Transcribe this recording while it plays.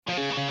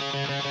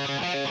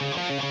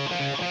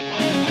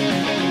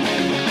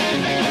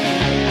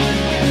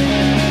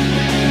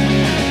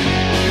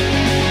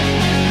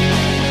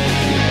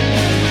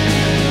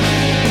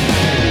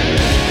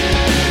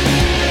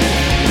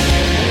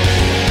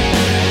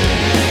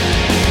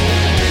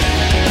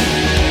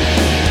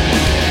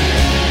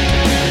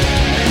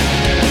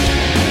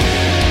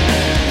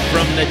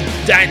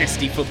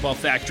Dynasty Football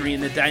Factory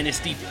and the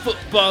Dynasty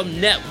Football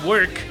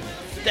Network.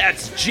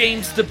 That's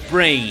James the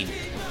Brain.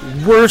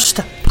 Worst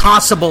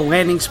possible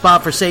landing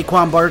spot for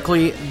Saquon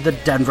Barkley, the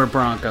Denver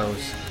Broncos.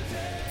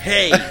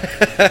 Hey!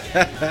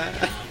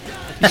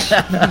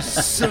 You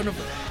son of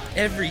a...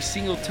 Every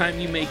single time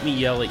you make me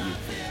yell at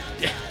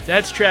you.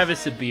 That's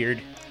Travis the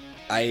Beard.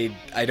 I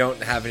don't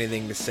have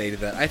anything to say to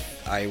that.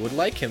 I would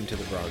like him to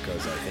the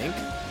Broncos, I think.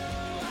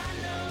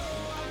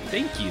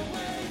 Thank you.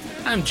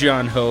 I'm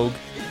John Hogue,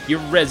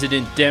 your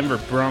resident Denver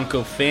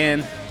Bronco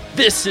fan.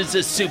 This is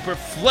a super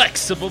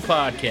flexible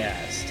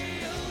podcast.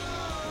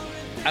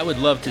 I would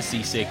love to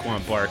see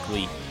Saquon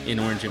Barkley in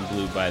orange and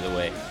blue, by the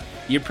way.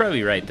 You're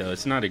probably right, though.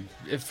 It's not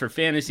for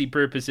fantasy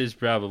purposes,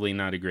 probably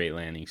not a great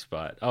landing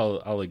spot.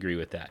 I'll agree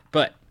with that.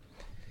 But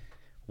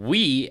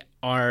we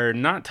are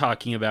not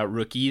talking about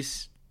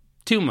rookies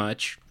too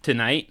much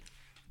today.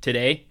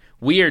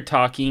 We are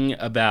talking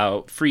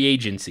about free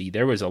agency.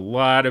 There was a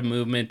lot of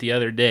movement the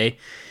other day.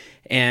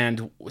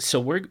 And so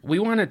we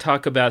want to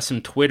talk about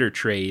some Twitter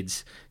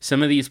trades,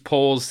 some of these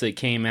polls that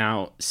came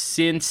out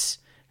since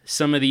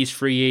some of these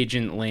free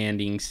agent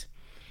landings.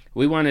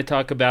 We want to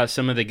talk about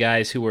some of the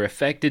guys who were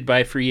affected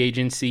by free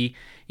agency,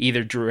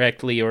 either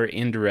directly or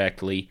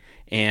indirectly,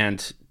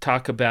 and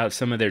talk about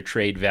some of their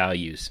trade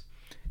values.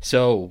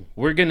 So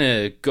we're going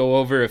to go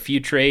over a few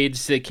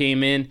trades that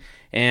came in,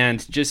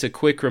 and just a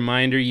quick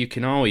reminder, you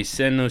can always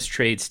send those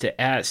trades to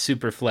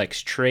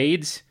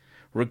 @SuperFlexTrades,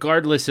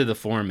 regardless of the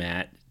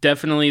format.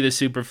 Definitely the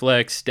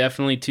Superflex,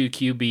 definitely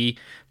 2QB,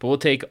 but we'll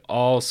take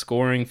all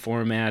scoring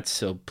formats,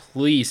 so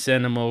please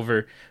send them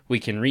over. We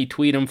can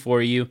retweet them for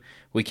you.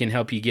 We can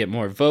help you get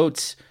more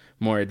votes,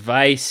 more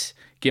advice,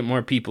 get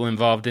more people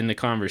involved in the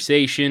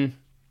conversation,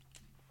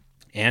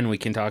 and we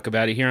can talk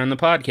about it here on the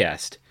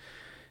podcast.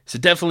 So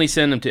definitely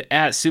send them to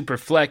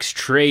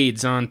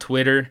 @SuperFlexTrades on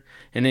Twitter.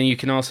 And then you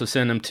can also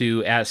send them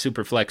to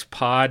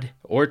 @SuperFlexPod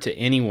or to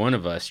any one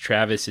of us.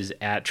 Travis is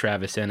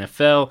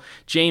 @TravisNFL.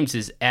 James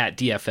is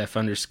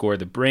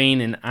 @DFF_the Brain.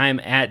 And I'm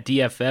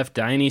 @DFF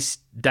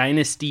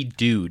Dynasty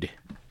Dude.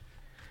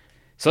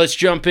 So let's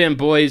jump in,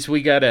 boys.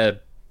 We got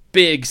a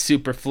big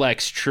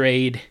Superflex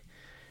trade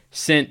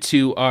sent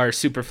to our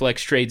Superflex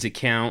Trades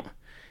account.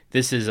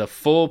 This is a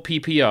full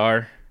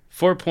PPR,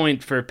 4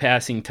 point for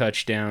passing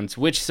touchdowns.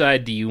 Which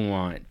side do you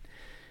want?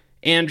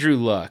 Andrew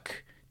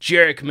Luck,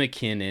 Jerick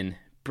McKinnon,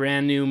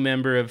 brand new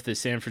member of the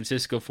San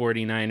Francisco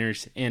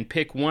 49ers, and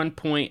pick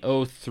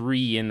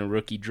 1.03 in the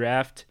rookie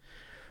draft,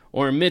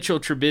 or Mitchell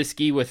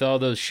Trubisky with all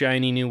those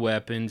shiny new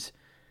weapons,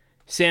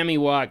 Sammy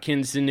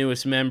Watkins, the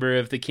newest member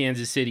of the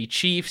Kansas City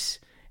Chiefs,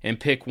 and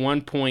pick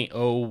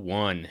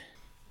 1.01.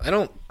 I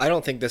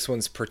don't think this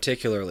one's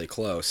particularly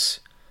close.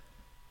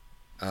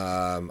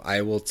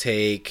 I will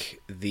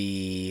take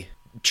the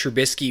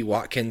Trubisky,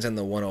 Watkins, and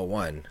the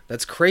 101.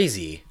 That's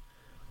crazy.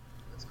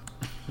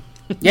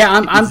 Yeah,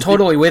 I'm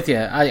totally with you.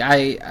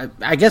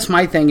 I guess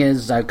my thing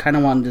is I kind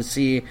of wanted to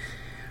see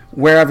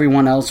where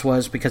everyone else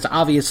was, because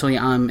obviously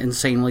I'm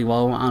insanely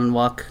low on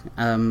Luck,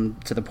 to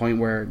the point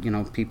where,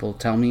 people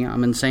tell me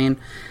I'm insane.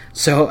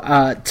 So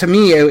to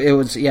me, it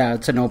was,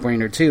 it's a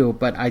no-brainer too,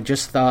 but I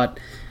just thought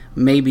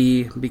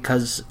maybe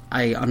because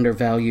I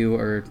undervalue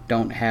or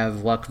don't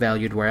have Luck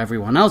valued where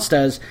everyone else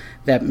does,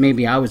 that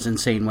maybe I was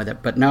insane with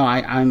it. But no,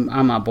 I'm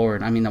on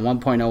board. I mean, the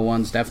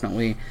 1.01's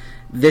definitely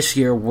this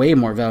year way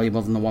more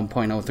valuable than the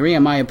 1.03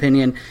 in my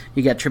opinion.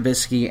 You got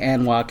Trubisky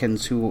and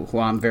Watkins, who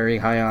I'm very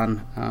high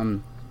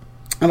on.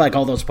 I like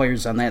all those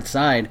players on that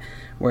side,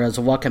 whereas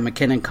Luck and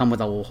McKinnon come with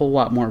a whole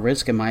lot more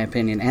risk in my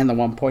opinion, and the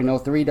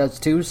 1.03 does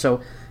too.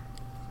 So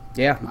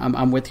yeah,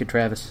 I'm with you,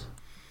 Travis.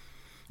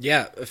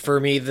 Yeah, for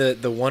me the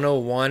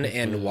 101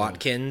 and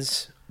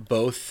Watkins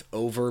both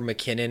over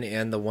McKinnon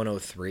and the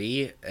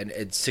 103, and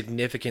it's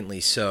significantly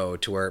so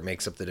to where it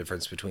makes up the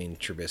difference between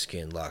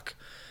Trubisky and Luck,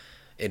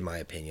 in my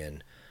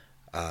opinion.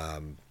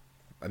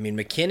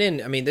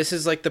 McKinnon, this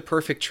is like the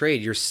perfect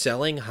trade. You're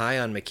selling high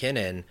on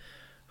McKinnon,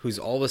 who's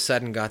all of a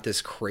sudden got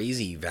this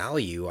crazy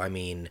value.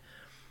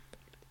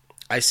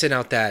 I sent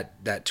out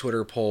that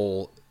Twitter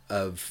poll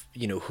of,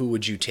 who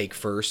would you take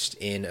first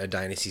in a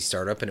dynasty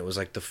startup, and it was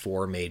like the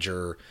 4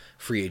 major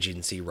free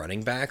agency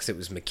running backs. It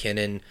was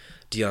McKinnon,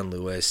 Dion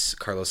Lewis,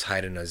 Carlos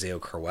Hyde, and Isaiah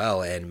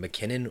Crowell, and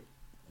McKinnon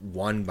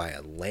won by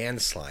a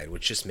landslide,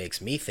 which just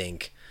makes me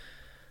think,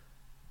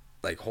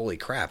 like, holy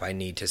crap, I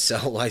need to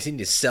sell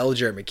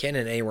Jerick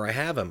McKinnon anywhere I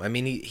have him.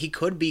 He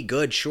could be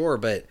good, sure,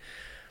 but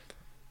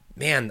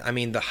man,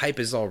 the hype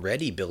is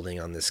already building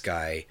on this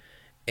guy,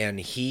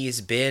 and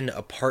he's been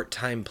a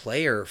part-time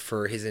player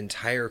for his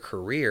entire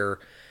career,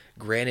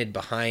 granted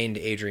behind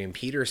Adrian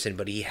Peterson,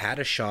 but he had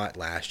a shot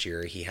last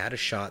year, he had a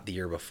shot the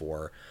year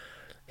before,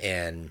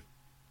 and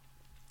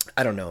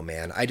I don't know,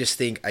 man. I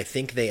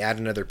think they add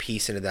another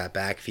piece into that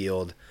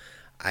backfield.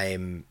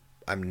 I'm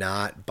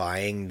not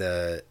buying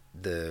the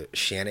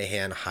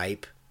Shanahan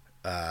hype.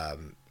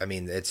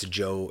 It's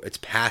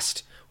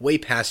way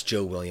past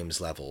Joe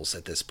Williams levels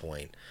at this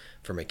point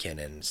for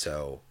McKinnon.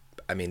 So,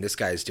 this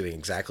guy is doing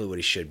exactly what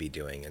he should be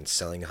doing and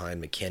selling high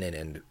on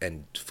McKinnon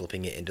and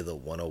flipping it into the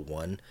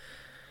 101.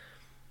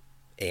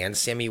 and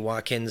Sammy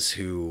Watkins,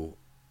 who,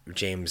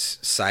 James,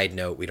 side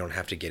note, we don't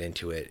have to get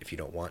into it if you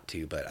don't want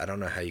to, but I don't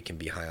know how you can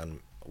be high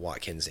on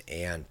Watkins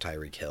and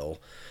Tyreek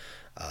Hill.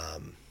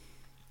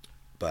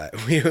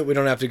 But we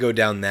don't have to go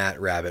down that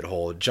rabbit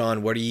hole.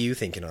 John, what are you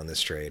thinking on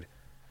this trade?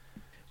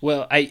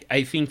 Well,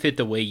 I think that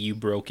the way you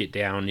broke it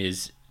down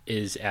is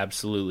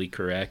absolutely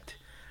correct.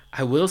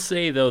 I will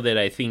say, though, that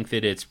I think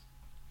that it's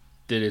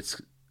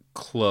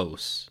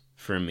close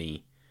for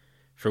me.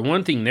 For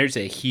one thing, there's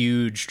a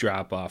huge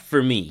drop-off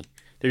for me.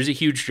 There's a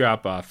huge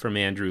drop-off from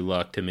Andrew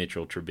Luck to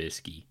Mitchell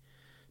Trubisky.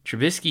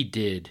 Trubisky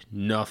did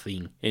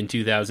nothing in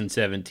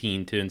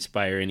 2017 to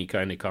inspire any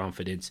kind of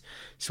confidence.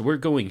 So we're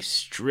going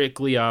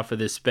strictly off of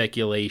the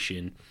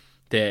speculation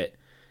that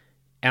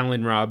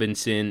Allen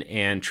Robinson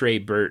and Trey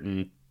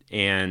Burton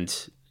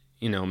and,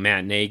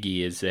 Matt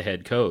Nagy as the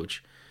head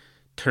coach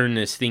turn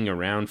this thing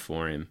around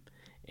for him.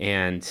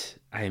 And,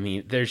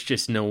 there's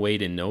just no way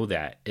to know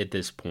that at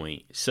this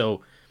point.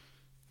 So,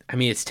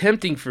 it's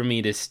tempting for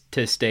me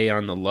to stay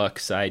on the Luck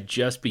side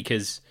just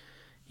because,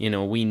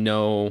 we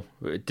know,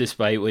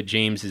 despite what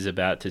James is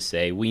about to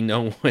say, we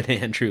know what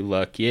Andrew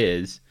Luck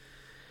is.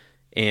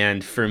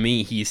 And for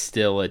me, he's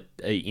still a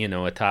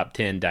top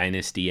 10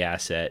 dynasty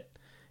asset.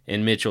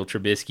 And Mitchell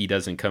Trubisky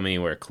doesn't come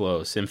anywhere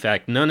close. In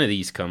fact, none of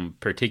these come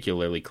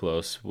particularly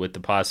close, with the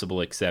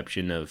possible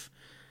exception of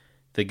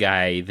the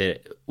guy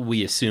that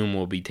we assume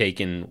will be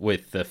taken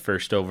with the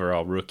first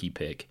overall rookie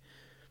pick.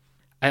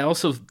 I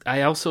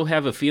also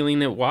have a feeling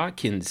that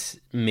Watkins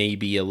may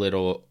be a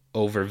little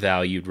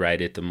overvalued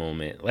right at the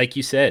moment. Like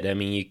you said,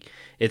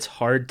 it's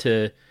hard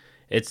to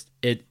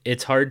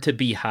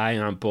be high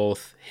on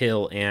both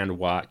Hill and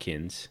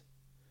Watkins,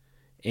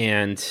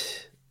 and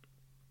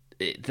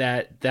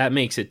that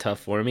makes it tough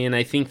for me. And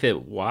I think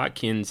that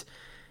Watkins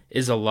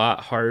is a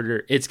lot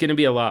harder. It's going to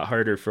be a lot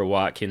harder for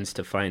Watkins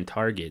to find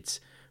targets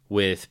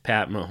with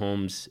Pat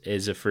Mahomes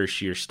as a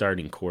first-year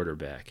starting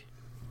quarterback.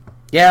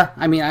 Yeah,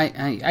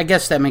 I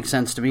guess that makes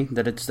sense to me,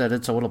 that it's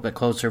a little bit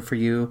closer for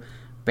you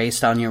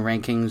based on your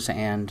rankings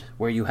and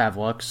where you have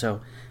Luck.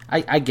 So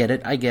I get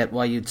it. I get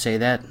why you'd say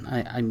that.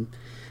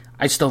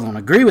 I still don't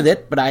agree with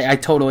it, but I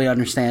totally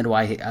understand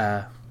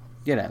why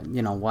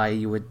why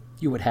you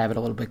would have it a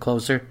little bit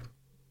closer.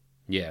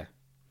 Yeah.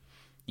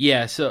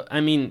 Yeah, so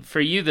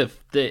for you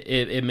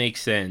it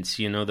makes sense.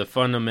 The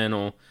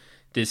fundamental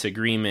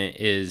disagreement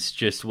is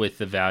just with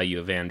the value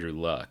of Andrew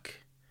Luck.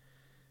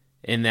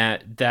 And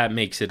that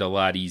makes it a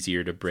lot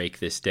easier to break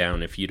this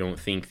down if you don't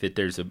think that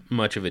there's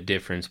much of a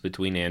difference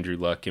between Andrew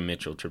Luck and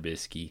Mitchell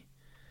Trubisky.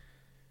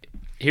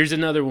 Here's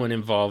another one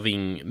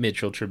involving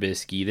Mitchell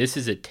Trubisky. This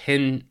is a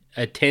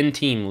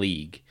 10-team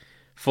league,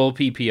 full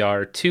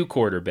PPR, 2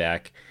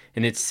 quarterback,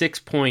 and it's 6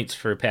 points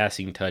for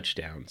passing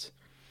touchdowns.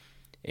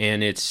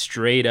 And it's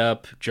straight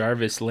up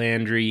Jarvis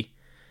Landry,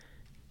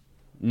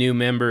 new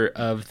member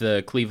of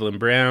the Cleveland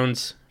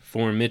Browns,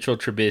 for Mitchell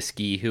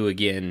Trubisky, who,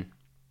 again,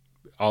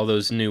 all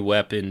those new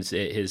weapons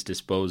at his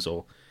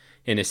disposal,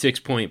 in a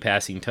 6-point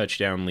passing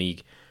touchdown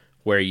league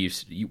where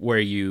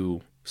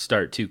you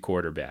start 2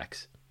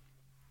 quarterbacks.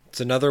 It's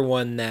another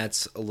one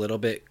that's a little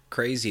bit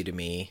crazy to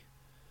me.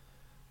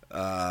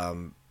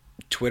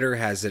 Twitter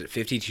has it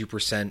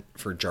 52%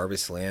 for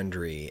Jarvis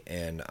Landry,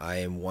 and I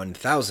am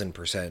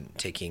 1,000%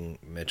 taking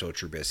Mitchell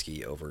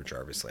Trubisky over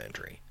Jarvis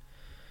Landry.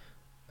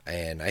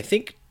 And I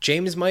think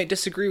James might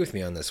disagree with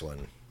me on this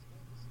one.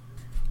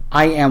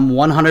 I am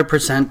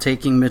 100%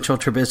 taking Mitchell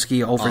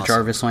Trubisky over Awesome.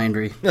 Jarvis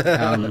Landry.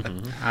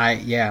 I'm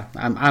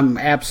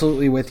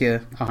absolutely with you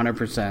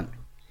 100%.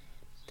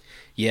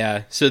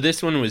 Yeah, so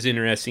this one was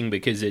interesting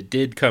because it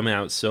did come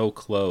out so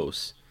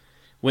close.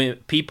 When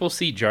people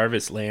see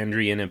Jarvis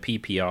Landry in a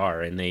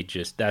PPR and they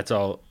just that's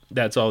all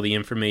the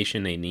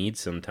information they need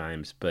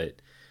sometimes. But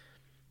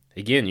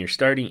again, you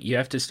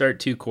have to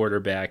start 2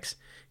 quarterbacks.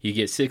 You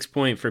get 6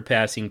 point for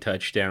passing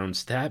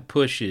touchdowns. That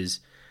pushes,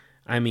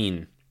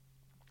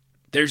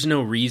 there's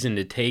no reason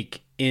to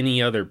take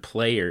any other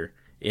player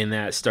in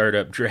that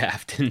startup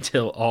draft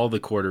until all the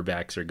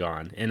quarterbacks are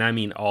gone.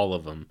 And all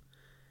of them.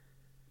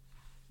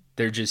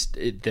 There's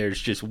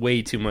just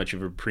way too much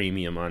of a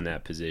premium on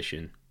that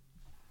position.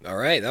 All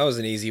right, that was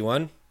an easy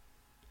one.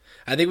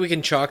 I think we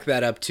can chalk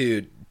that up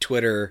to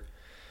Twitter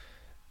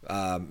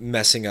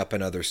messing up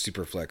another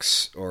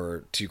Superflex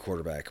or 2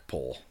 quarterback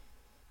poll.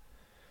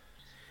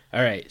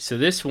 All right, so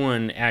this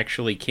one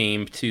actually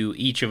came to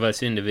each of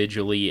us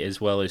individually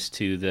as well as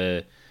to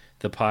the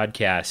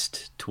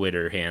podcast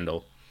Twitter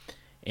handle.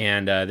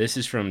 And this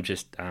is from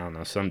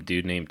some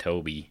dude named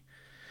Toby.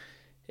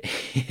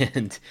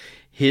 And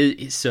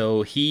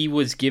he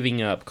was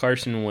giving up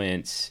Carson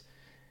Wentz,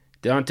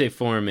 Dante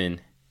Foreman,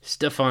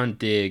 Stephon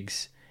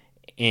Diggs,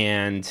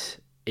 and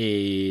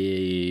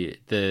the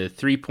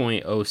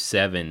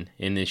 3.07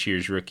 in this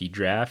year's rookie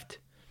draft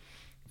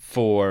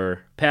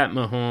for Pat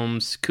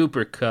Mahomes,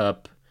 Cooper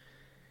Kupp,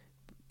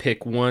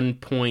 pick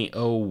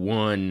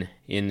 1.01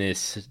 in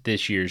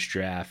this year's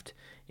draft,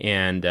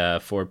 and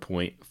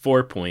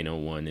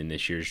 4.01 in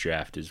this year's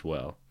draft as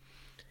well.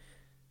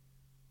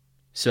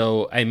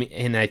 So I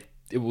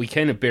we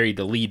kind of buried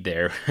the lead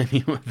there. I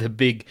mean, the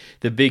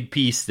big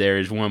piece there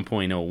is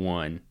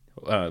 1.01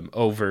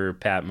 over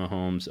Pat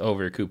Mahomes,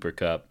 over Cooper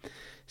Kupp.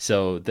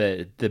 So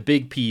the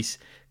big piece,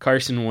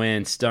 Carson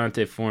Wentz,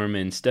 Dante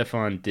Foreman,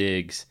 Stephon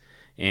Diggs,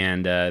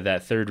 and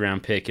that third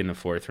round pick and the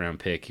fourth round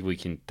pick, we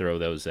can throw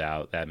those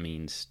out. That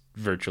means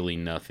virtually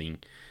nothing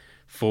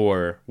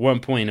for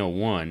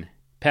 1.01,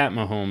 Pat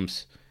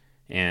Mahomes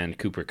and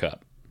Cooper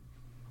Kupp.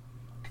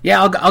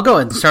 Yeah, I'll go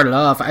ahead and start it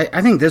off.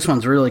 I think this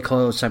one's really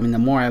close. I mean, the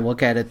more I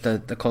look at it,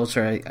 the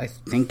closer I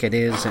think it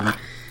is. And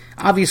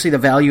obviously the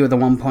value of the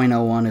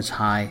 1.01 is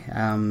high.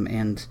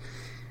 And,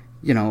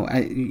 you know,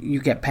 you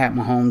get Pat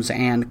Mahomes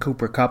and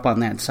Cooper Kupp on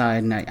that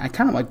side. And I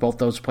kind of like both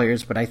those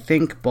players, but I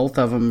think both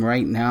of them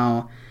right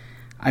now,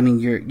 I mean,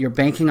 you're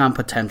banking on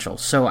potential.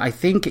 So I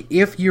think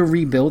if you're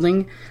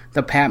rebuilding,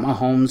 the Pat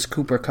Mahomes,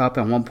 Cooper Kupp,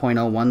 and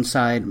 1.01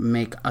 side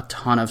make a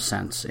ton of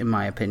sense, in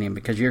my opinion,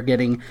 because you're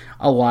getting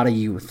a lot of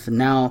youth.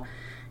 Now,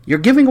 you're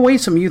giving away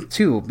some youth,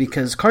 too,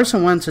 because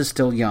Carson Wentz is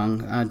still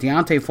young.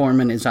 Deontay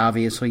Foreman is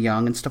obviously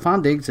young, and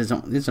Stephon Diggs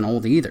isn't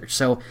old either.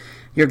 So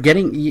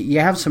you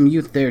have some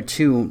youth there,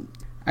 too.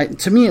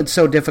 To me, it's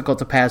so difficult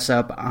to pass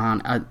up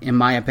on, in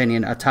my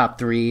opinion, a top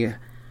 3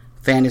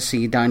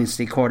 fantasy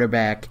dynasty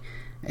quarterback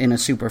in a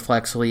super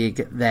flex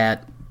league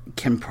that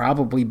can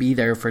probably be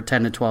there for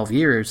 10 to 12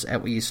 years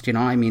at least. You know,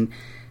 I mean,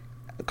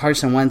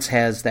 Carson Wentz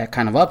has that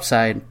kind of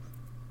upside.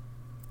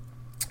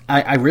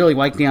 I really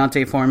like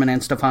Deontay Foreman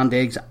and Stephon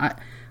Diggs.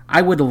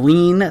 I would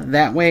lean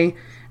that way,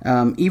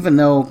 even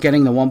though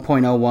getting the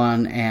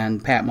 1.01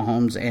 and Pat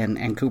Mahomes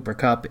and Cooper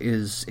Kupp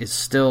is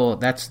still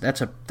that's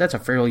a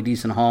fairly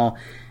decent haul.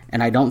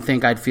 And I don't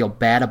think I'd feel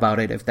bad about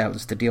it if that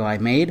was the deal I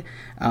made.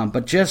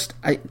 But just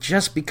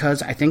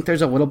because I think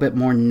there's a little bit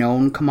more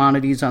known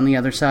commodities on the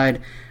other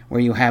side,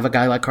 where you have a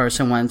guy like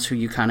Carson Wentz who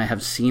you kind of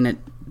have seen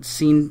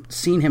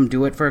him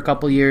do it for a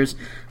couple years.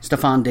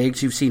 Stephon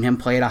Diggs, you've seen him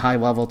play at a high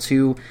level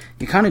too.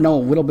 You kind of know a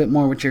little bit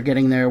more what you're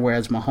getting there.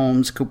 Whereas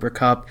Mahomes, Cooper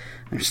Kupp,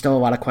 there's still a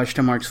lot of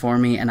question marks for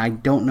me, and I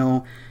don't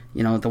know.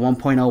 You know, the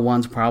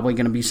 1.01's probably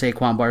going to be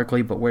Saquon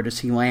Barkley, but where does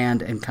he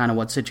land, and kind of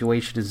what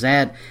situation is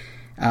that?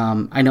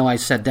 I know I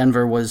said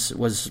Denver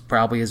was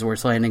probably his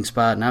worst landing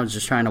spot, and I was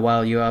just trying to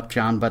wow you up,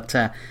 John. But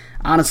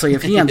honestly,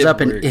 if he ends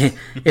up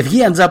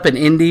in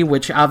Indy,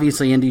 which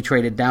obviously Indy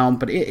traded down,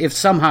 but if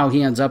somehow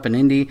he ends up in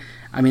Indy,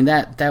 I mean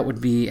that would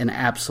be an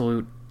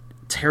absolute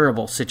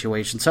terrible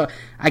situation. So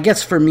I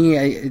guess for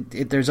me,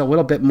 there's a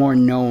little bit more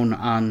known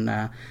on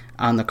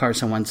the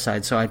Carson Wentz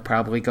side, so I'd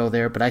probably go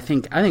there. But I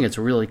think it's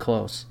really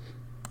close.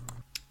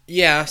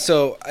 Yeah.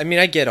 So I mean,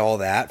 I get all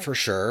that for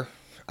sure.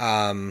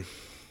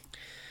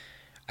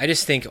 I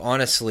just think,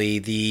 honestly,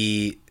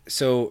 we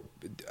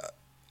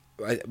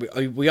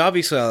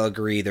obviously all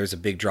agree there's a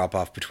big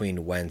drop-off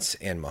between Wentz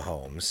and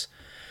Mahomes.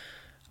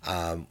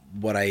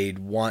 What I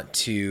want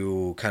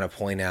to kind of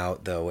point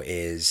out, though,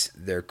 is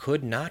there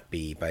could not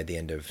be by the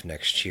end of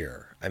next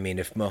year. I mean,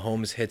 if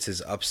Mahomes hits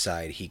his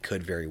upside, he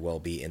could very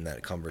well be in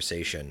that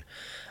conversation.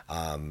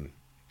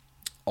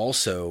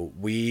 Also,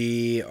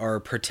 we are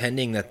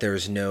pretending that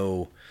there's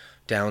no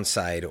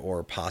downside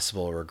or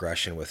possible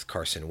regression with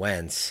Carson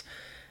Wentz,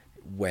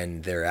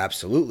 when there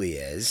absolutely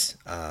is.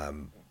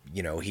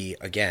 You know, he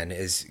again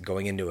is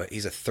going into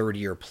he's a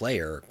third-year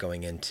player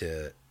going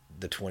into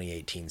the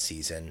 2018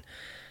 season,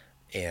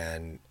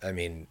 and I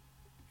mean,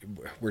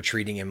 we're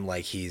treating him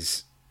like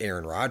he's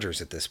Aaron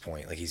Rodgers at this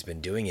point. Like, he's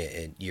been doing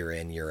it year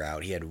in, year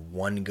out. He had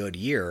one good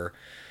year.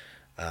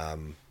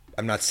 I'm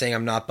not saying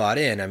I'm not bought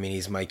in. I mean,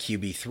 he's my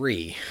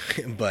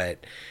QB3,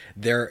 but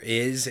there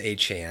is a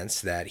chance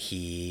that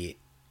he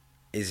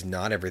is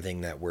not everything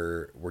that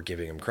we're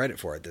giving him credit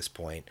for at this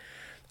point.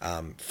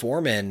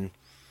 Foreman,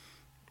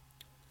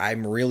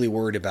 I'm really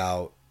worried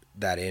about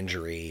that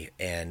injury,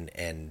 and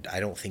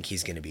I don't think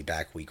he's going to be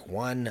back week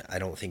 1. I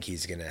don't think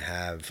he's going to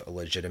have a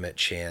legitimate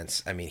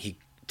chance. I mean,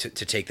 to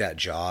take that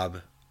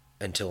job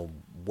until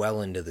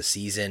well into the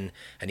season,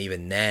 and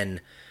even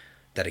then,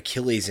 that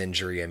Achilles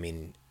injury, I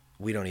mean,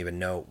 we don't even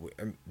know.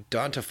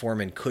 D'Onta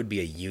Foreman could be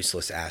a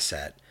useless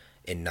asset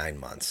in 9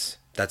 months.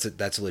 That's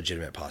a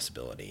legitimate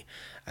possibility.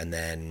 And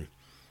then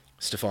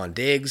Stephon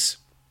Diggs,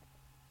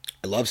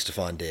 I love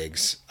Stephon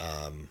Diggs.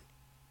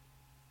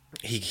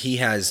 He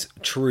has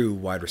true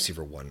wide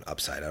receiver 1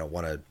 upside. I don't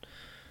want to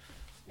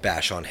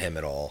bash on him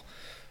at all.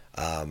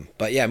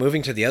 But yeah,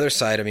 moving to the other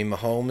side, I mean,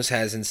 Mahomes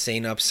has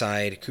insane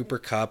upside. Cooper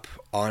Kupp,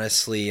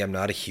 honestly, I'm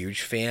not a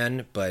huge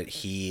fan, but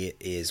he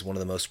is one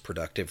of the most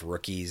productive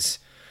rookies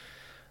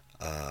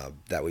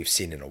that we've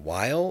seen in a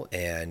while.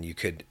 And you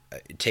could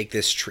take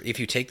this if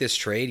you take this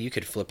trade, you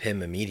could flip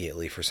him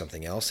immediately for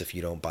something else if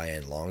you don't buy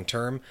in long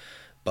term.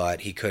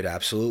 But he could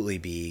absolutely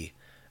be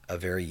a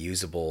very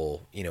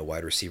usable, you know,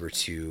 wide receiver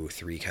 2,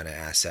 3 kind of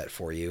asset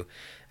for you.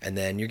 And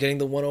then you're getting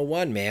the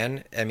 101,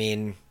 man. I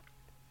mean,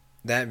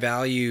 that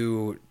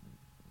value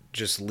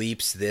just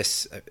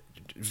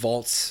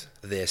vaults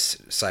this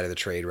side of the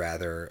trade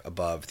rather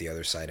above the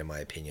other side, in my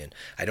opinion.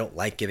 I don't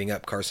like giving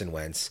up Carson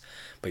Wentz,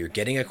 but you're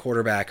getting a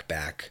quarterback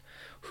back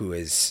who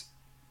is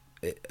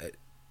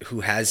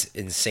who has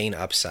insane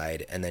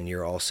upside, and then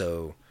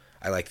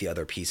I like the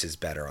other pieces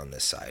better on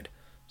this side.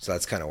 So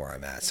that's kind of where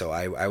I'm at. So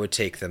I would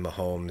take the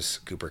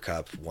Mahomes, Cooper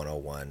Kupp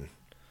 101.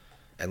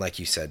 And like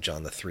you said,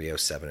 John, the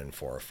 307 and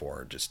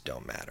 404 just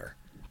don't matter.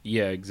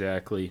 Yeah,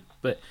 exactly.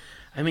 But,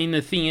 I mean,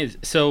 the thing is,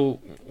 so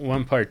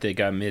one part that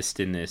got missed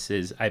in this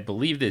is I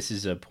believe this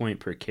is a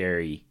point per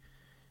carry,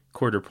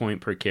 quarter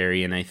point per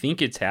carry, and I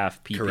think it's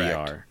half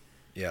PPR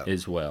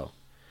as well.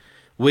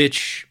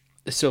 Which,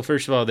 so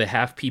first of all, the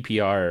half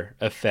PPR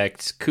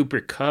affects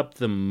Cooper Kupp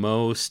the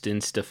most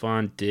and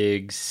Stephon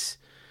Diggs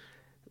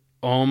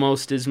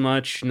almost as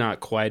much,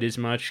 not quite as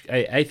much.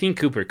 I think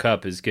Cooper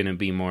Kupp is going to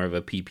be more of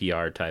a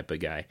PPR type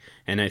of guy,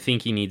 and I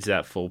think he needs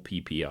that full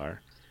PPR.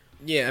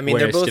 Yeah, I mean,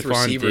 they're both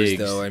Stephon receivers,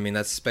 Diggs, though. I mean,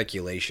 that's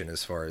speculation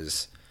as far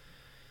as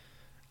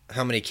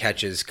how many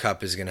catches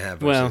Kupp is going to have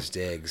versus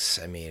Diggs.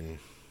 I mean,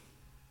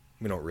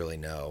 we don't really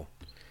know.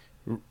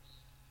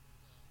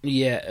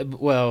 Yeah,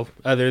 well,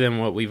 other than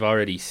what we've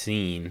already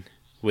seen,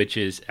 which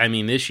is, I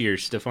mean, this year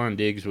Stephon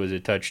Diggs was a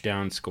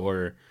touchdown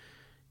scorer.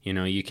 You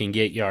know, you can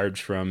get yards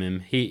from him.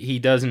 He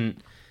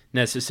doesn't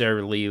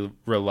necessarily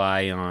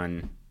rely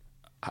on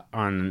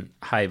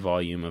high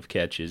volume of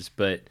catches,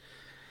 but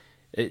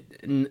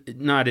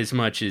not as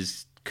much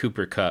as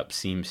Cooper Kupp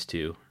seems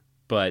to.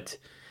 But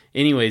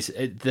anyways,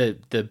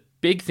 the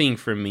big thing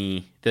for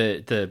me,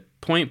 the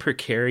point per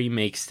carry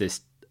makes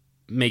this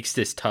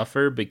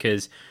tougher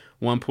because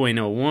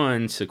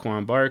 1.01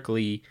 Saquon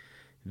Barkley,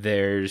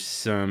 there's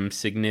some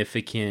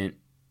significant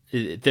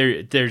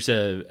there's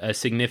a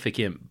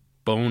significant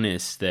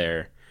bonus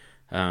there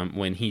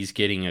when he's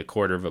getting a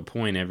quarter of a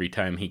point every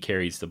time he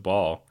carries the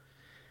ball.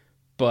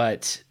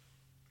 But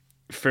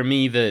for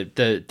me,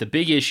 the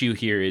big issue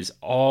here is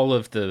all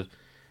of the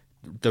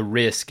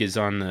risk is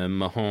on the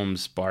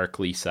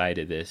Mahomes-Barkley side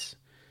of this.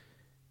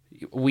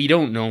 We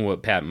don't know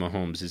what Pat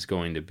Mahomes is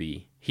going to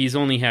be. He's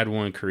only had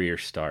one career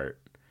start.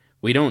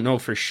 We don't know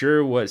for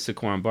sure what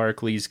Saquon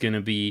Barkley is going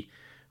to be.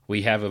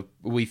 We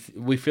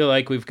feel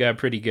like we've got a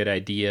pretty good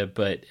idea,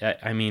 but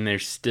I mean,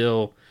 there's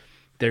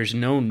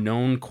no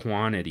known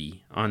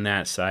quantity on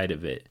that side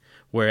of it.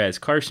 Whereas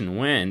Carson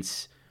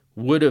Wentz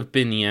would have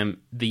been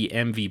the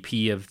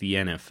MVP of the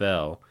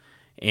NFL.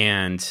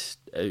 And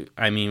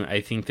I mean,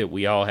 I think that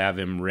we all have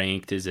him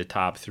ranked as a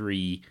top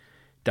 3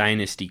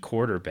 dynasty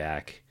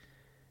quarterback.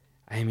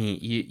 I mean,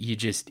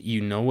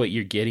 you know what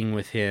you're getting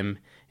with him.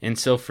 And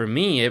so for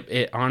me,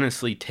 it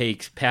honestly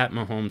takes Pat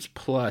Mahomes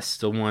plus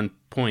the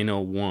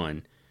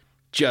 1.01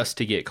 just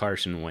to get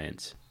Carson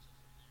Wentz.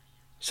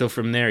 So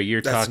from there,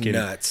 you're talking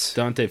nuts.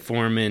 D'Onta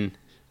Foreman.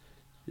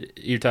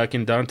 You're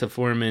talking D'Onta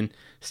Foreman,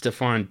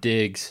 Stephon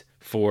Diggs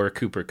for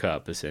Cooper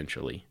Kupp,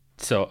 essentially.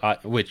 So,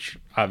 which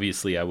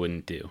obviously I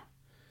wouldn't do.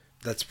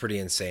 That's pretty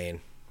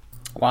insane.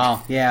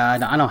 Wow. Yeah,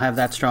 I don't have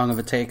that strong of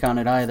a take on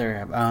it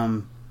either.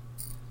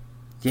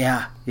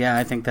 Yeah,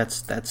 I think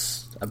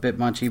that's a bit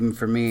much even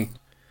for me.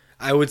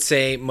 I would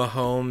say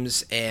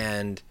Mahomes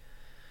and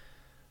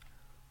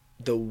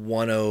the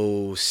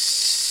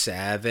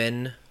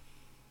 107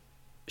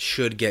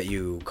 should get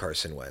you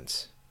Carson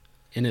Wentz.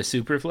 In a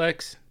super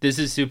flex? This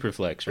is super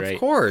flex, right? Of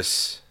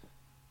course.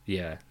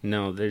 Yeah.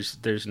 No,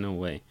 there's no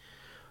way.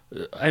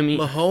 I mean,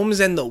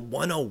 Mahomes and the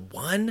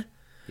 101?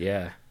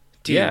 Yeah.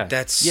 Dude,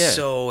 that's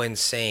so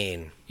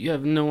insane. You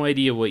have no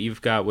idea what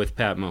you've got with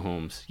Pat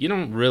Mahomes. You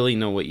don't really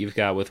know what you've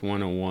got with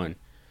 101.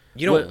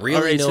 You don't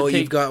really know what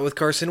you've got with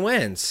Carson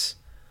Wentz.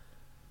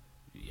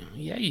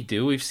 Yeah, you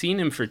do. We've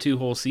seen him for 2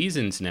 whole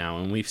seasons now,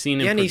 and we've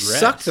seen him and progress. He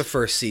sucked the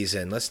first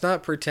season. Let's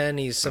not pretend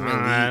he's some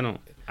elite.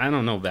 I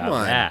don't know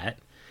about that.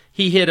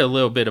 He hit a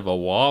little bit of a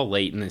wall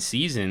late in the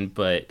season,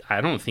 but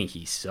I don't think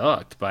he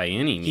sucked by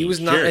any means. He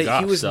was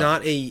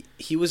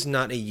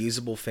not a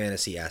usable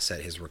fantasy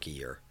asset his rookie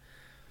year.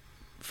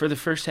 For the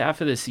first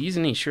half of the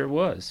season, he sure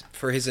was.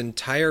 For his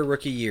entire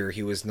rookie year,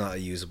 he was not a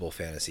usable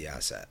fantasy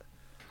asset.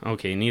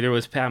 Okay, neither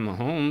was Pat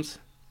Mahomes.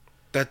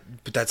 But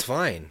that's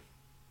fine.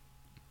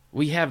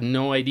 We have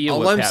no idea All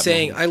what I'm Pat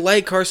saying, Mahomes... I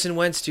like Carson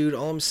Wentz, dude.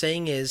 All I'm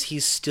saying is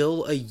he's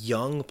still a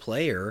young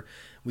player.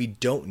 We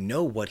don't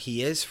know what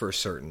he is for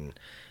certain.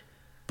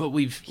 But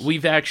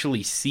we've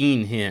actually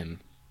seen him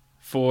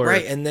for...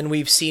 Right, and then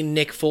we've seen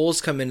Nick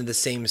Foles come into the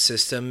same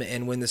system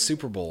and win the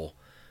Super Bowl.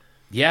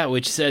 Yeah,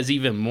 which says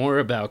even more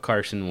about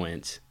Carson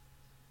Wentz.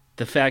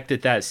 The fact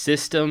that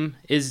system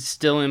is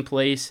still in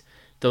place,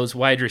 those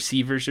wide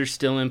receivers are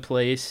still in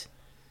place.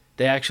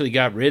 They actually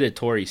got rid of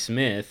Torrey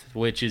Smith,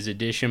 which is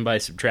addition by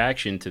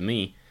subtraction to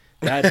me.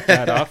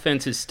 That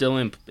offense is still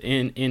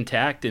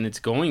intact, and it's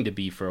going to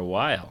be for a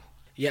while.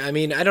 Yeah, I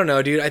mean, I don't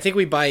know, dude. I think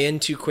we buy in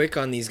too quick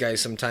on these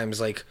guys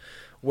sometimes. Like,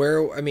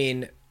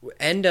 let's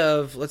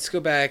go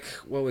back,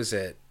 what was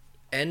it?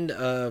 End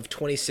of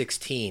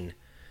 2016.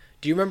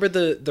 Do you remember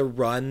the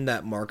run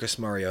that Marcus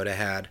Mariota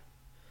had?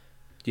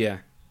 Yeah.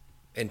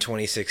 In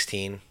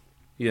 2016?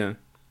 Yeah.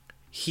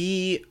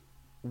 He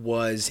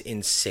was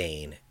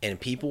insane, and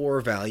people were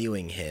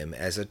valuing him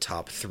as a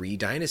top 3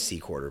 dynasty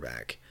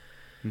quarterback.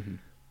 Mm-hmm.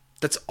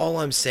 That's all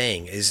I'm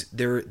saying is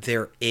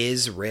there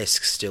is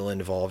risk still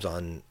involved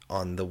on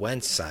the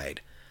Wentz side.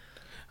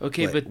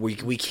 Okay, but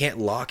we can't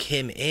lock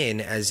him in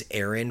as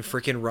Aaron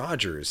freaking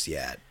Rodgers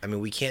yet. I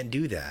mean, we can't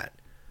do that.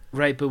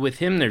 right, but with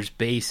him there's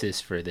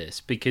basis for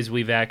this because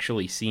we've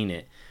actually seen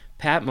it.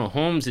 Pat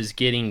Mahomes is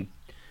getting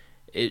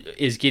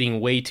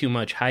way too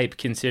much hype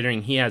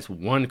considering he has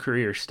one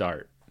career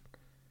start.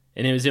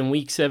 And it was in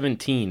week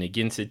 17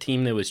 against a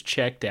team that was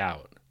checked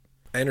out.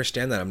 I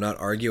understand that. I'm not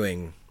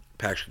arguing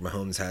Patrick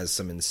Mahomes has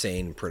some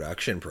insane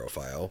production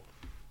profile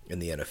in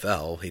the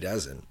NFL. He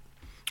doesn't.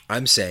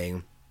 I'm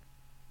saying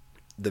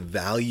the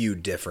value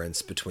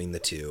difference between the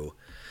two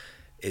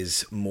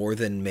is more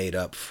than made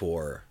up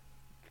for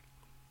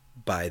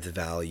by the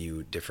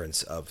value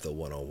difference of the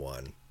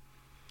 101.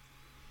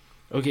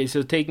 Okay,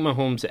 so take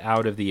Mahomes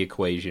out of the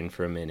equation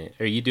for a minute.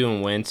 Are you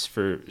doing Wentz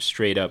for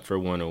straight up for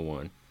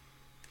 101?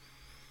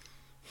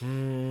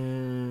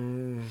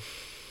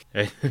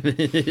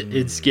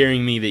 It's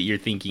scaring me that you're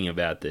thinking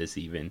about this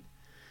even.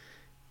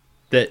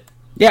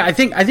 Yeah, I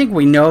think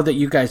we know that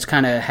you guys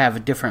kind of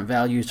have different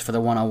values for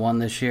the 101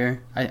 this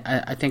year.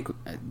 I think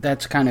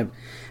that's kind of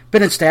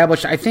been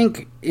established. I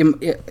think,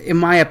 in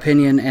my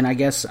opinion, and I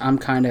guess I'm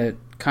kind of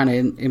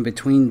in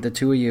between the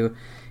two of you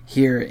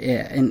here,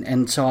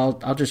 and so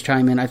I'll just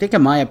chime in. I think,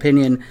 in my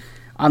opinion,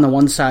 on the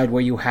one side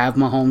where you have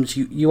Mahomes,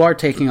 you are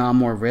taking on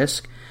more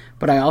risk,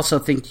 but I also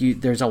think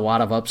there's a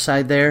lot of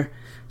upside there.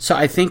 So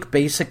I think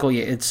basically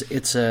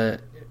it's I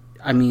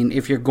mean,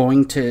 if you're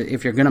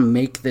gonna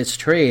make this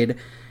trade,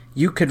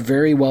 you could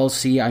very well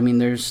see. I mean,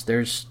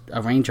 there's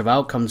a range of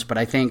outcomes, but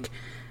I think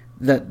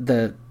that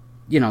the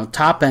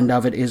top end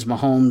of it is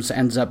Mahomes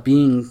ends up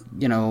being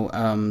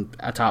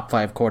a top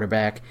 5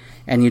 quarterback,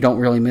 and you don't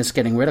really miss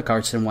getting rid of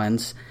Carson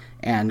Wentz,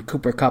 and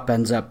Cooper Kupp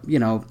ends up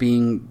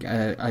being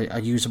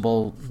a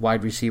usable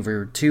wide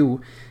receiver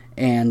too,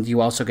 and you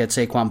also get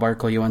Saquon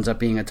Barkley, who ends up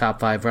being a top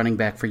 5 running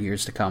back for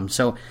years to come.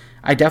 So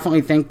I definitely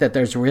think that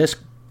there's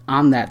risk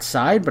on that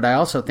side, but I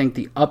also think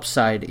the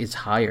upside is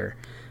higher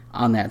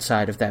on that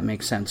side, if that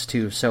makes sense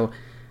too. So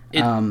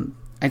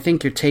I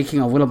think you're taking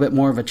a little bit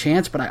more of a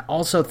chance, but I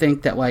also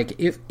think that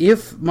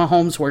if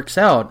Mahomes works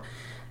out,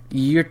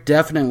 you're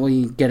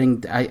definitely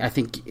getting. I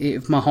think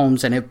if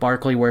Mahomes and if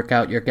Barkley work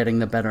out, you're getting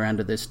the better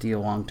end of this deal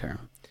long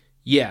term.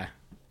 Yeah,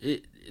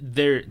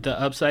 the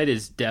upside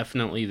is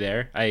definitely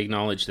there. I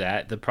acknowledge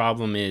that. The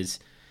problem is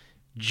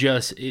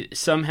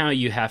somehow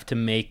you have to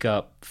make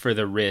up for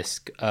the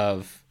risk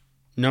of,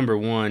 number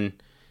one,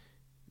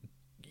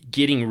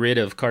 getting rid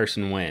of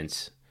Carson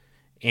Wentz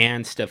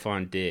and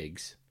Stephon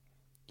Diggs.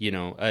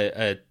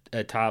 A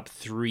top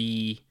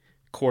 3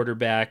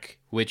 quarterback,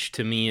 which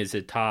to me is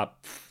a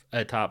top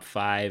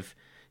 5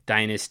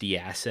 dynasty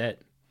asset,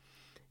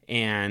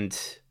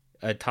 and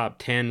a top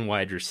 10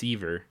 wide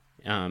receiver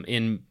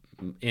in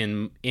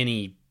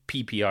any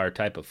PPR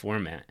type of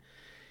format.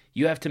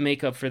 You have to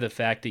make up for the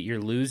fact that you're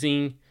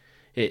losing.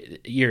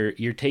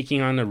 You're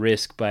taking on the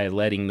risk by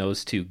letting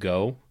those two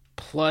go.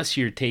 Plus,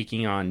 you're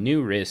taking on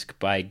new risk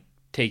by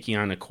taking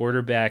on a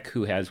quarterback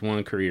who has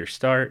one career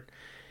start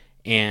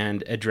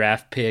and a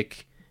draft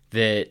pick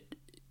that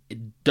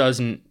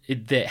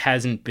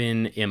hasn't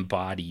been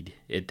embodied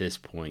at this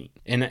point.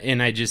 And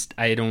I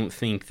don't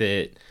think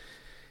that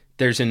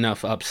there's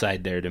enough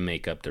upside there to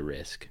make up the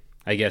risk.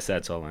 I guess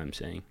that's all I'm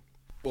saying.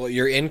 Well,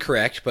 you're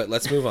incorrect, but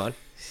let's move on.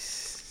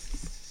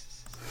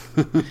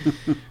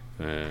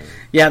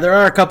 Yeah, there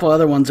are a couple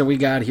other ones that we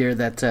got here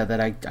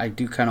that I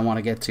do kind of want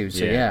to get to.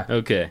 So yeah.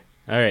 Okay.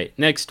 All right.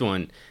 Next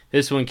one.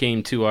 This one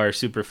came to our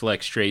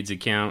Superflex Trades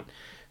account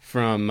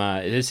from.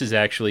 This is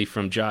actually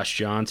from Josh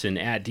Johnson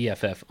at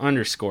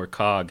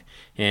DFF_cog,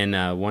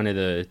 and one of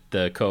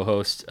the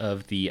co-hosts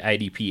of the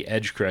IDP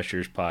Edge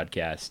Crushers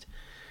podcast.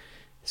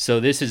 So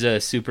this is a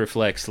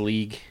Superflex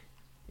league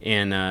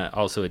and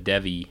also a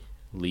Devy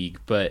league.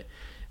 But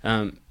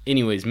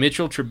anyways,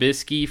 Mitchell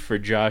Trubisky for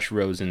Josh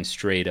Rosen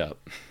straight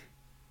up.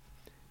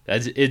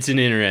 It's an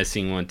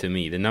interesting one to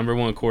me. The number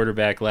 1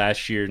 quarterback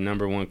last year,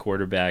 number 1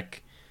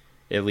 quarterback,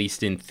 at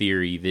least in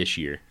theory, this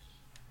year.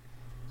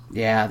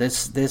 Yeah,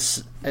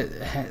 this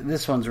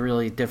one's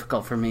really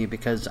difficult for me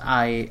because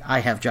I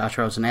have Josh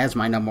Rosen as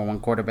my number 1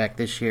 quarterback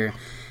this year,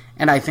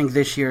 and I think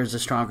this year is a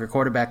stronger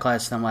quarterback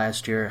class than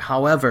last year.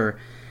 However,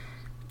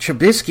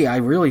 Trubisky, I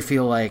really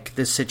feel like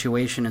this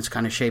situation is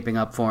kind of shaping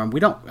up for him.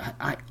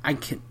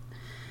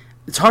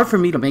 It's hard for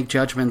me to make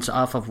judgments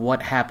off of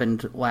what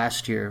happened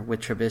last year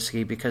with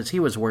Trubisky because he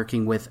was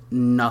working with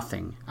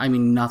nothing. I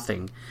mean,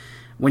 nothing.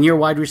 When your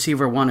wide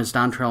receiver 1 is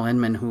Dontrell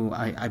Inman, who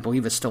I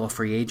believe is still a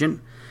free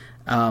agent,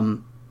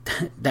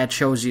 that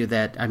shows you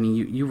that, I mean,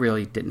 you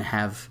really didn't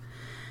have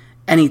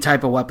any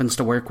type of weapons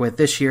to work with.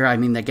 This year, I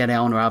mean, they get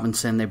Allen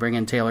Robinson, they bring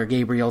in Taylor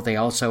Gabriel, they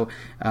also,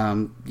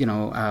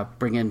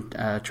 bring in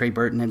Trey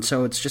Burton, and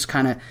so it's just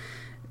kind of,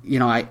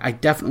 I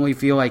definitely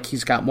feel like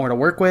he's got more to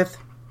work with.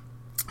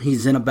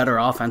 He's in a better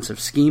offensive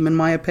scheme, in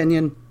my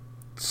opinion.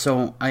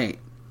 So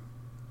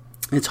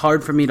it's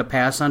hard for me to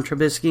pass on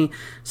Trubisky,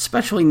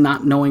 especially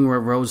not knowing where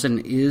Rosen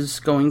is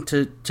going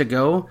to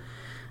go.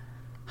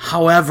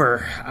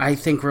 However, I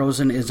think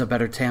Rosen is a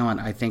better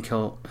talent. I think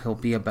he'll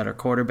be a better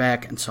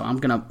quarterback, and so I'm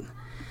gonna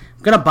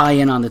gonna buy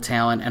in on the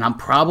talent, and I'm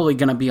probably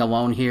gonna be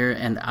alone here.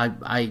 And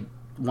I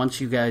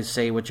once you guys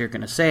say what you're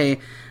gonna say,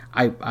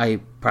 I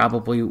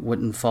probably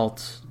wouldn't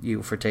fault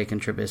you for taking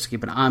Trubisky,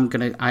 but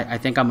I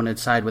think I'm gonna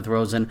side with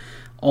Rosen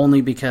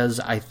only because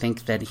I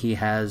think that he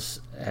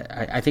has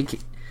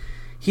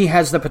he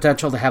has the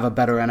potential to have a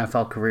better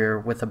NFL career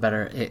with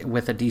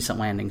a decent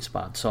landing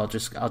spot. So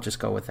I'll just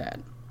go with that.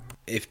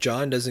 If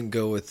John doesn't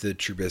go with the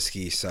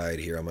Trubisky side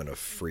here, I'm gonna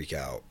freak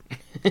out.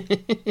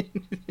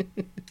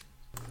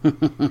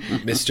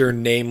 Mr.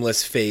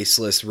 Nameless,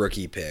 Faceless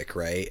rookie pick,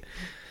 right?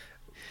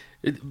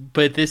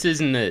 But this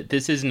isn't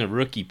a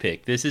rookie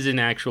pick. This is an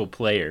actual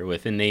player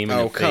with a name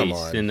and a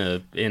face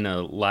and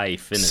a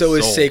life and so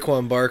a soul. So is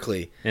Saquon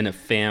Barkley and a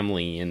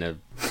family and a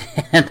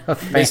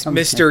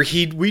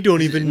Mr. We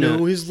don't even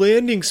know his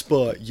landing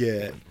spot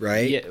yet,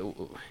 right? Yeah.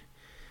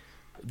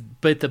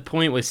 But the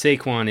point with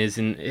Saquon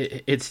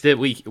it's that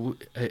we're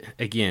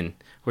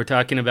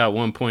talking about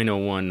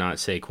 1.01, not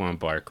Saquon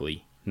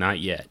Barkley, not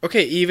yet.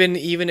 Okay, even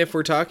if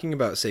we're talking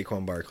about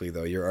Saquon Barkley,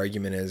 though, your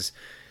argument is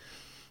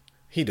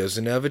he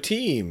doesn't have a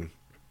team.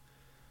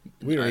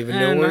 We don't even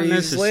know where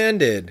he's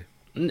landed.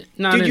 Not Dude,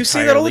 you entirely.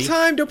 say that all the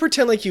time. Don't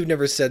pretend like you've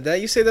never said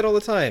that. You say that all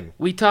the time.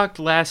 We talked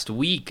last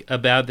week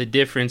about the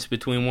difference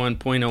between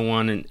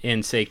 1.01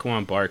 and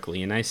Saquon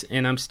Barkley,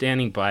 and I'm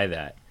standing by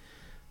that.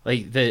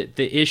 Like the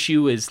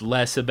issue is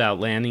less about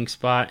landing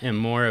spot and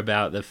more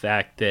about the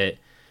fact that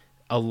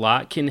a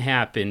lot can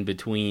happen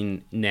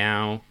between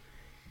now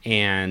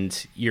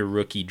and your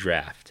rookie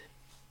draft.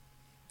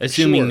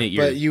 Assuming that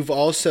you're... But you've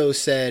also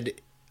said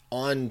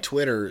on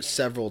Twitter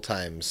several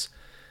times,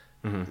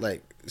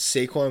 like,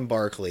 Saquon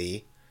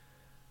Barkley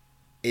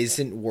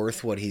isn't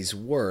worth what he's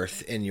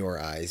worth in your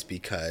eyes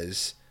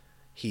because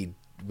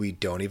we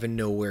don't even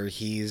know where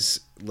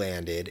he's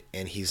landed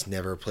and he's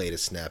never played a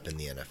snap in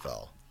the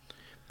NFL.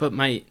 But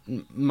my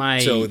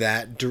so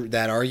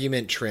that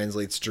argument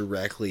translates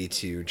directly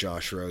to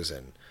Josh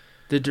Rosen,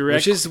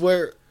 which is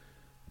where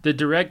the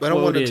direct. I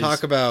don't want to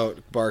talk about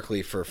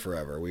Barkley for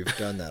forever. We've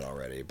done that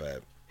already,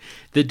 but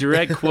the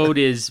direct quote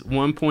is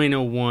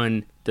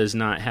 1.01 does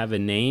not have a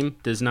name,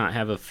 does not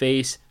have a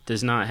face,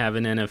 does not have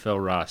an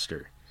NFL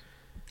roster.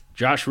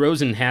 Josh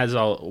Rosen has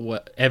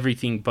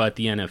everything but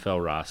the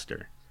NFL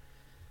roster.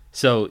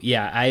 So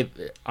yeah,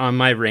 on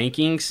my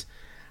rankings,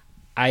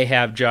 I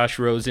have Josh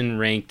Rosen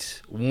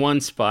ranked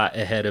one spot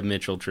ahead of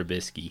Mitchell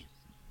Trubisky.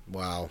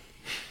 Wow.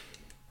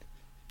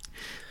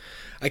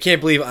 I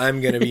can't believe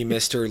I'm going to be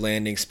Mr.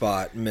 Landing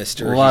Spot,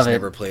 Mr. He's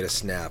never played a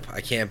snap.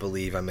 I can't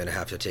believe I'm going to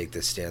have to take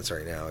this stance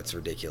right now. It's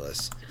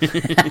ridiculous.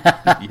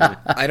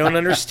 I don't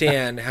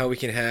understand how we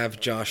can have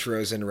Josh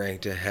Rosen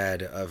ranked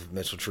ahead of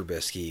Mitchell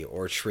Trubisky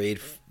or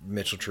trade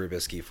Mitchell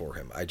Trubisky for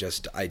him. I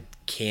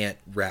can't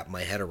wrap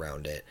my head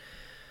around it.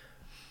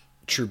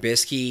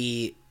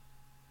 Trubisky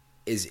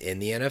is in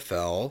the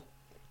NFL.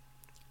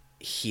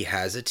 He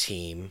has a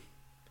team.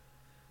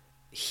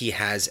 He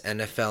has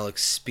NFL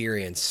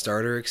experience,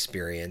 starter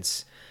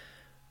experience.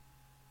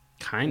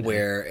 Kind of.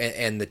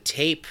 And the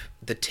tape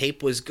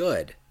was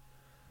good.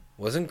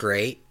 Wasn't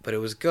great, but it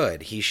was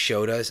good. He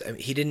showed us. I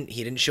mean, he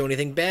didn't show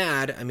anything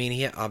bad. I mean,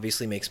 he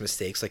obviously makes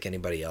mistakes like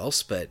anybody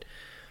else, but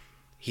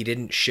he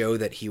didn't show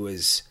that he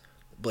was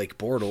like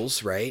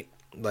Bortles, right?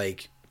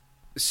 Like,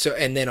 so,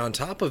 and then on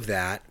top of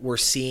that, we're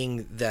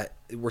seeing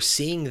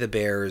the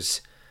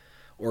Bears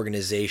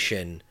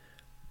organization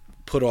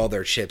put all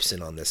their chips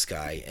in on this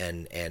guy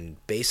and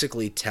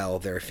basically tell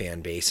their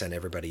fan base and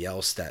everybody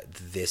else that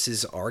this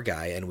is our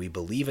guy and we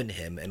believe in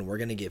him and we're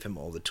going to give him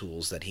all the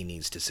tools that he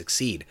needs to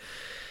succeed.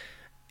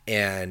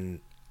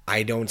 And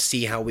I don't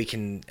see how we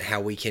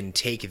can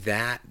take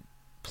that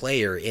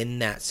player in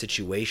that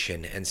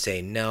situation and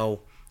say, no,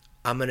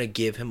 I'm going to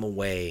give him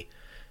away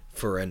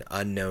for an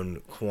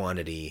unknown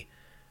quantity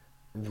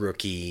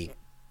rookie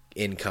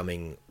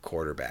incoming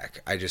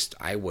quarterback.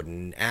 I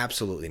wouldn't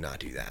absolutely not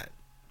do that.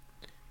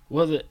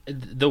 Well,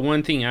 the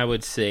one thing I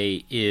would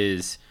say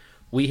is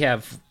we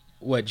have,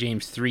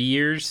 James, 3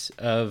 years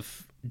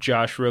of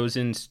Josh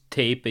Rosen's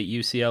tape at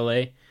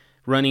UCLA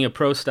running a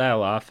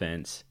pro-style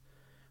offense.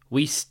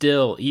 We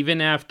still,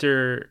 even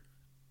after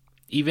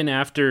a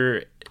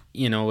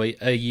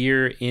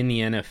year in the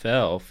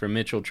NFL for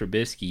Mitchell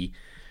Trubisky,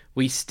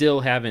 we still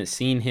haven't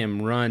seen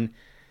him run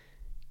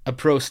a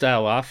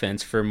pro-style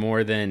offense for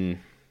more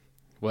than,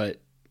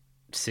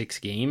 6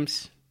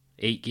 games?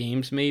 8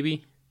 games,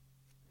 maybe?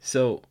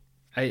 So...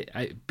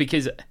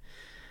 because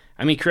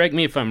correct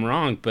me if I'm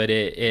wrong, but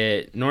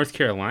at North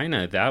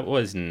Carolina, that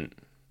wasn't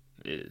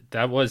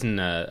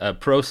a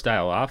pro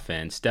style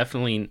offense.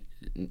 Definitely,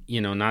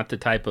 not the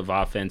type of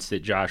offense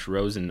that Josh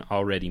Rosen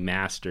already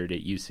mastered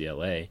at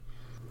UCLA.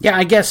 Yeah,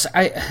 I guess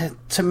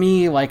to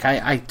me,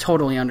 I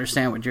totally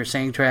understand what you're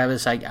saying,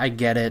 Travis. I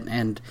get it,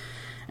 and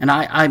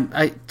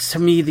I to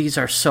me these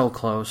are so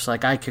close.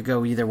 Like I could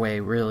go either way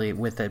really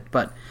with it,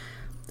 but.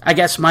 I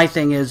guess my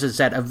thing is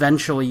that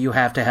eventually you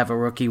have to have a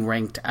rookie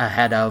ranked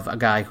ahead of a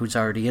guy who's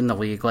already in the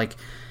league. Like,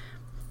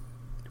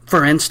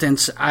 for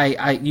instance,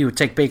 you would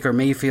take Baker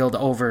Mayfield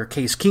over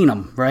Case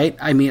Keenum, right?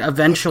 I mean,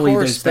 eventually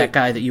there's that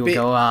guy that you would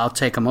go, I'll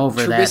take him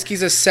over that.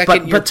 Trubisky's a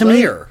second-year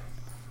player.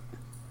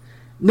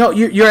 No,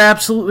 you're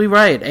absolutely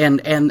right,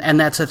 and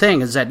that's the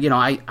thing is that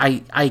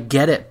I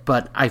get it,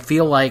 but I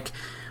feel like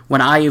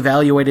when I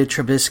evaluated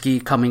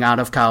Trubisky coming out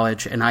of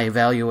college and I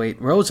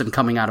evaluate Rosen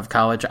coming out of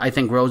college, I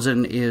think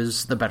Rosen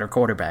is the better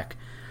quarterback.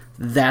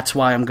 That's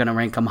why I'm going to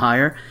rank him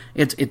higher.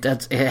 It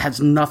has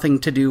nothing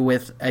to do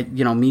with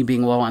me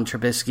being low on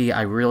Trubisky.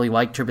 I really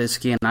like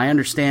Trubisky, and I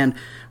understand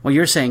what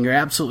you're saying. You're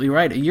absolutely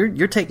right.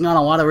 You're taking on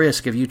a lot of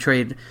risk if you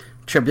trade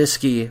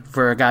Trubisky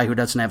for a guy who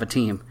doesn't have a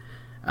team.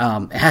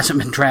 It hasn't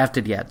been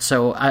drafted yet,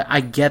 so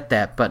I get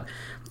that. But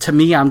to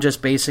me, I'm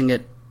just basing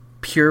it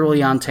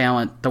purely on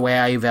talent, the way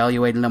I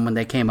evaluated them when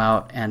they came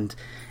out, and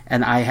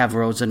I have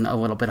Rosen a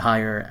little bit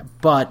higher.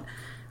 But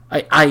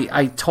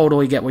I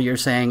totally get what you're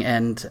saying,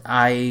 and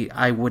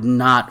I would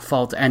not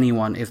fault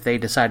anyone if they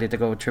decided to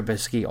go with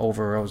Trubisky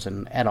over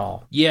Rosen at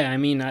all. Yeah, I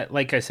mean,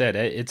 like I said,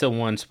 it's a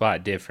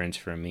one-spot difference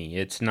for me.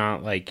 It's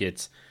not like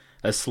it's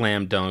a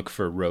slam dunk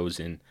for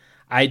Rosen.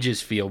 I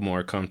just feel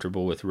more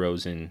comfortable with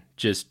Rosen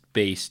just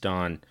based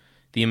on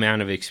the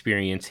amount of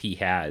experience he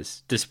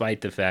has,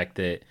 despite the fact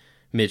that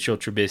Mitchell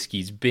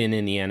Trubisky's been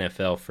in the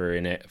NFL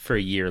for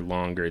a year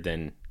longer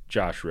than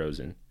Josh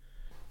Rosen.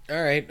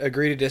 All right,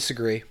 agree to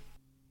disagree.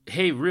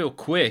 Hey, real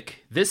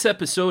quick, this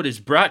episode is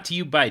brought to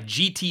you by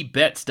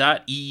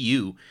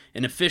GTBets.eu,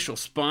 an official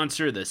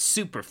sponsor of the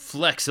Super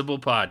Flexible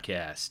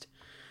Podcast.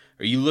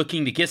 Are you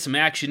looking to get some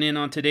action in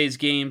on today's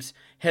games?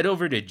 Head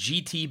over to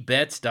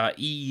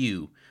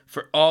GTBets.eu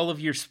for all of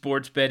your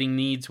sports betting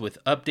needs with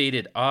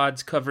updated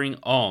odds covering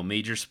all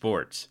major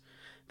sports.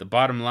 The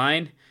bottom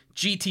line,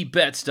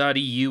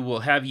 GTBets.eu will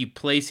have you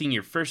placing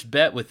your first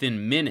bet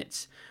within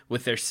minutes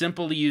with their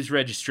simple-to-use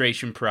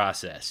registration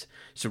process.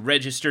 So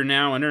register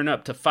now and earn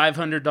up to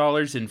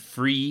 $500 in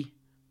free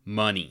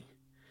money.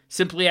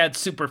 Simply add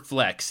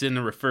Superflex in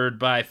the referred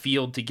by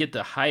field to get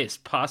the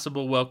highest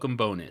possible welcome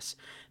bonus.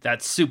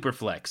 That's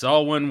Superflex,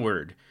 all one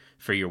word,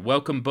 for your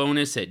welcome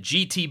bonus at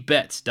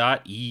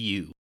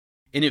gtbets.eu.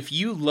 And if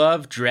you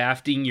love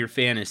drafting your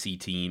fantasy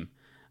team,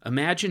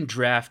 imagine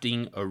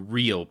drafting a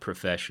real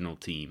professional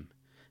team.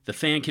 The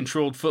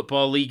fan-controlled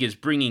football league is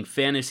bringing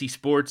fantasy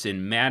sports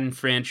in Madden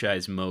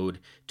franchise mode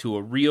to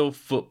a real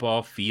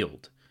football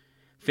field.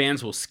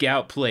 Fans will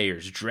scout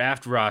players,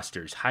 draft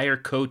rosters, hire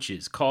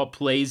coaches, call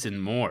plays,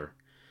 and more.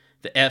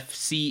 The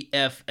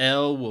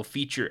FCFL will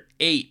feature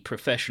 8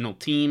 professional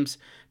teams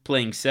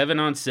playing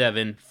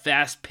 7-on-7,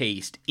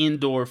 fast-paced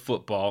indoor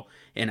football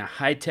in a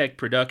high-tech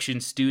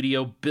production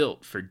studio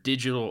built for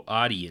digital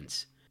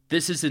audience.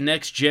 This is the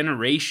next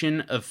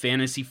generation of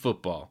fantasy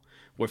football,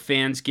 where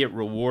fans get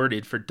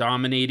rewarded for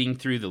dominating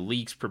through the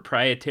league's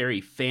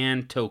proprietary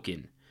fan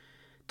token.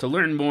 To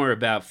learn more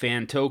about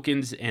fan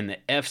tokens and the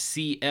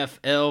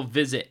FCFL,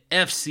 visit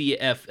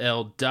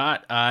fcfl.io.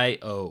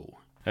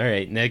 All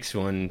right, next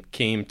one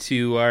came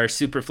to our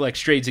Superflex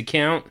Trades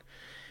account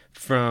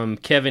from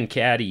Kevin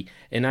Caddy,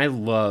 and I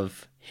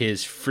love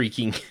his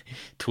freaking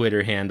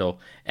Twitter handle,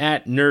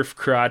 at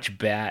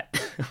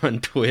NerfCrotchBat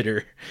on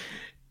Twitter.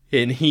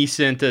 And he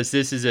sent us,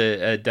 this is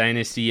a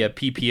Dynasty, a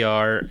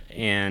PPR,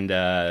 and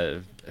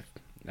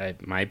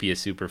it might be a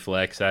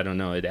Superflex. I don't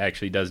know. It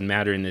actually doesn't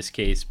matter in this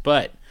case.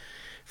 But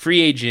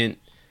free agent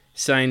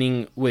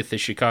signing with the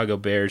Chicago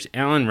Bears,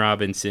 Allen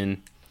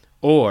Robinson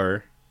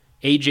or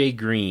AJ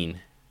Green.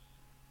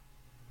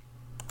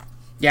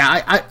 Yeah,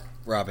 I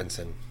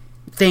Robinson.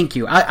 Thank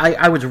you.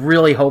 I was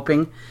really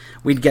hoping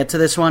we'd get to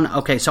this one.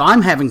 Okay, so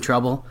I'm having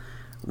trouble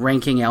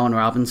ranking Allen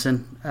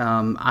Robinson.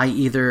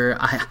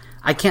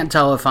 I can't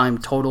tell if I'm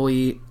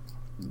totally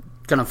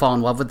going to fall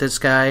in love with this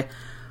guy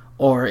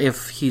or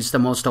if he's the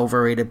most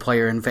overrated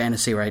player in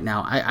fantasy right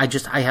now.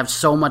 I have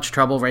so much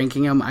trouble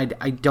ranking him. I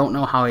don't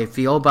know how I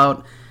feel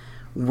about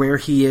where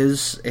he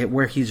is,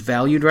 where he's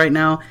valued right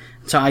now.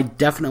 So I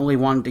definitely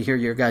wanted to hear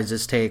your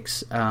guys'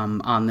 takes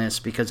on this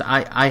because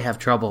I have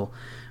trouble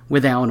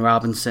with Allen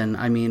Robinson.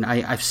 I mean,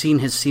 I've seen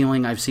his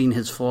ceiling, I've seen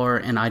his floor,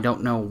 and I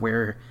don't know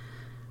where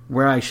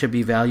I should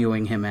be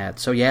valuing him at.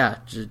 So yeah,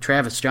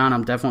 Travis, John,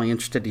 I'm definitely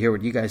interested to hear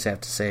what you guys have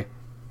to say.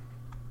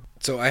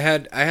 So I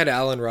had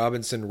Allen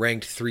Robinson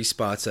ranked 3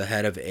 spots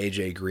ahead of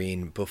AJ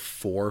Green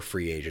before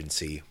free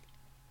agency.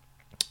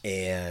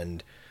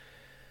 And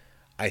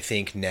I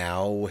think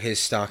now his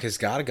stock has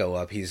got to go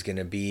up. He's going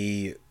to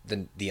be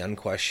the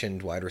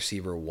unquestioned wide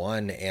receiver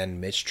 1, and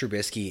Mitch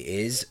Trubisky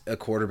is a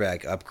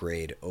quarterback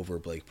upgrade over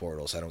Blake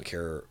Bortles. I don't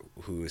care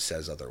who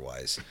says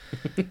otherwise.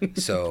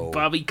 So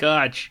Bobby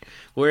Koch,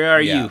 where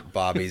are you?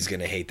 Bobby's going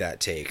to hate that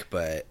take,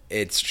 but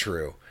it's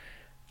true.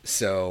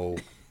 So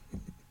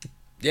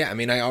yeah, I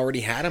mean, I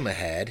already had him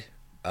ahead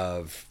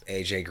of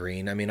AJ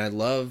Green. I mean, I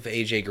love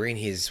AJ Green.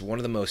 He's one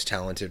of the most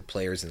talented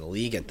players in the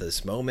league at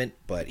this moment,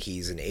 but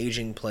he's an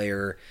aging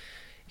player.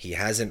 He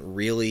hasn't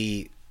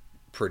really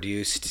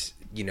produced,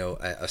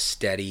 a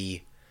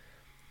steady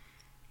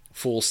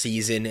full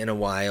season in a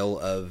while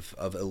of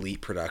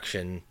elite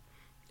production,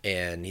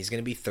 and he's going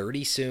to be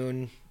 30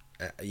 soon.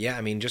 Yeah,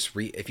 I mean,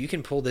 if you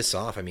can pull this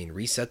off, I mean,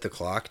 reset the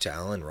clock to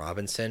Allen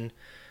Robinson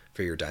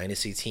for your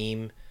dynasty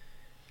team,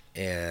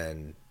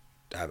 and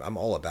I'm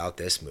all about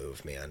this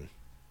move, man.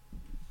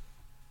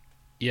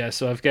 Yeah,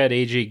 so I've got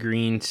AJ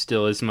Green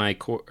still as my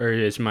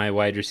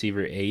wide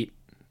receiver 8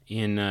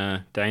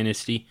 in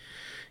Dynasty.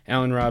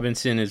 Allen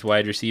Robinson is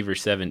wide receiver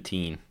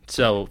 17.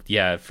 So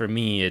yeah, for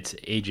me it's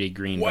AJ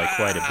Green by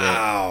quite a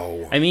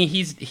bit. I mean,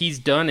 he's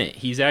done it.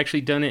 He's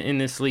actually done it in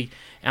this league.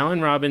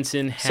 Allen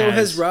Robinson has. So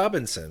has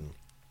Robinson.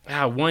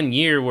 1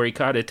 year where he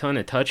caught a ton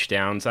of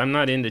touchdowns. I'm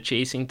not into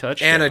chasing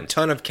touchdowns. And a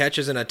ton of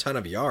catches and a ton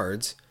of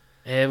yards.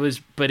 Let's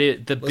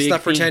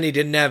not pretend he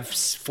didn't have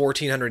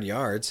 1,400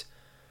 yards.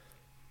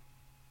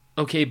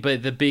 Okay,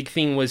 but the big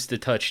thing was the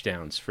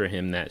touchdowns for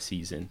him that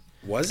season.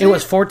 It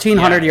was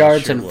 1,400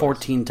 yards and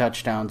 14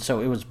 touchdowns, so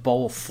it was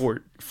both.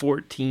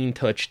 14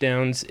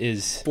 touchdowns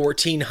is...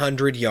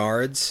 1,400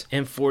 yards.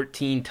 And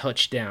 14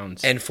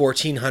 touchdowns. And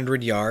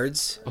 1,400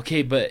 yards.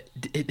 Okay, but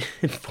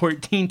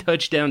 14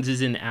 touchdowns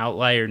is an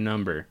outlier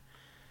number.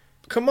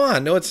 Come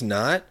on, no it's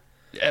not.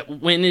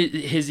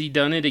 Has he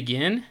done it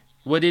again?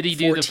 What did he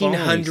do the following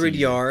season? 1,400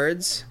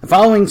 yards. The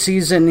following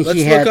season,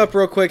 Let's look up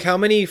real quick. How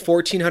many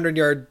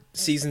 1,400-yard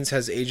seasons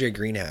has AJ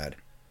Green had?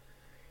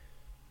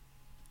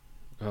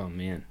 Oh,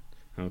 man.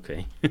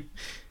 Okay. You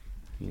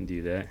can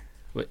do that.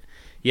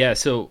 Yeah,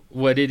 so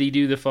what did he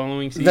do the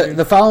following season?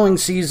 The following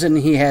season,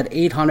 he had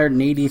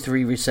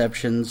 883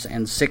 receptions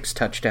and 6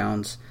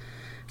 touchdowns.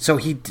 So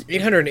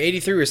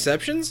 883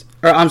 receptions?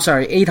 Or I'm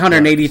sorry,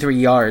 883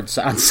 yards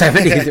on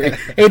 73.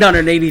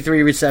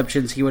 883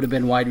 receptions. He would have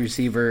been wide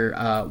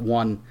receiver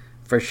 1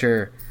 for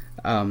sure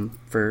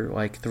for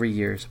like 3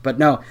 years. But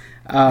no,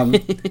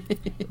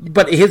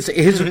 but his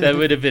that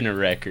would have been a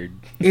record.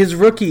 His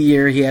rookie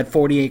year, he had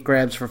 48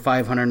 grabs for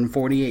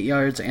 548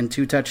 yards and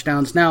 2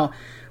 touchdowns. Now,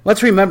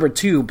 let's remember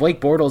too,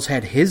 Blake Bortles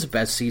had his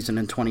best season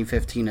in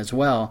 2015 as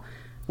well.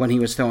 When he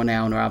was throwing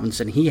Allen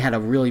Robinson, he had a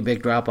really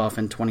big drop-off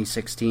in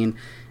 2016,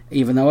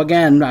 even though,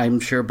 again, I'm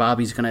sure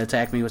Bobby's going to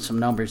attack me with some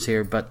numbers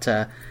here, but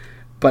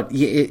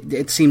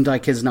it seemed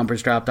like his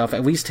numbers dropped off.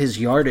 At least his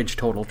yardage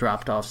total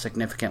dropped off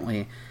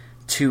significantly,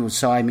 too.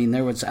 So, I mean,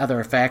 there was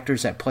other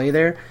factors at play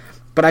there.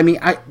 But, I mean,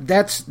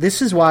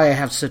 this is why I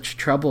have such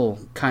trouble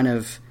kind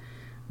of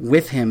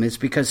with him, is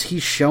because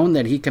he's shown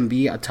that he can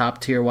be a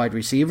top-tier wide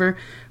receiver,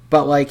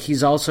 but, like,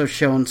 he's also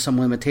shown some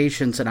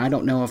limitations, and I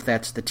don't know if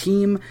that's the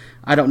team.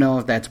 I don't know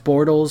if that's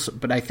Bortles,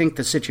 but I think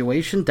the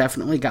situation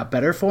definitely got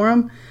better for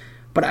him.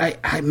 But,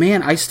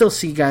 I still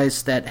see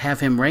guys that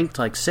have him ranked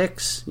like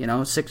 6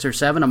 or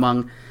 7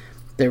 among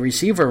their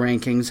receiver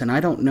rankings, and I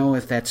don't know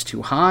if that's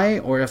too high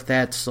or if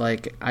that's,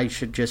 like, I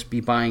should just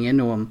be buying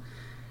into him.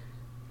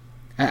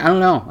 I don't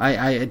know.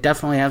 I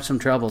definitely have some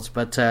troubles,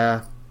 but,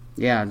 yeah.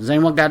 Has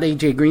anyone got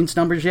AJ Green's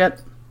numbers yet?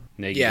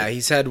 Negative. Yeah,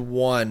 he's had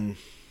one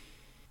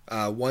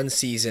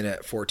season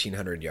at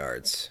 1,400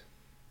 yards.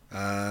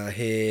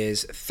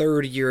 His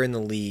third year in the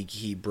league,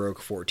 he broke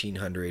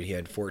 1,400. He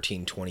had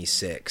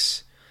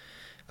 1,426.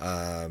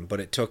 But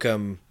it took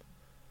him,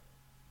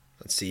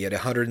 he had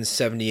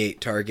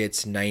 178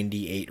 targets,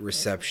 98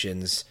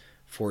 receptions,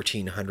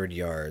 1,400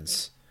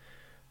 yards.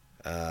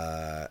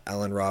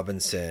 Allen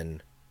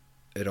Robinson,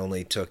 it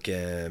only took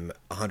him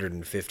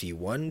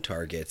 151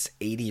 targets,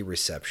 80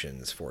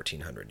 receptions,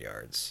 1,400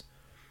 yards.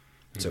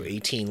 So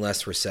 18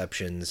 less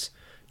receptions,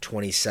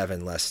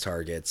 27 less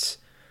targets.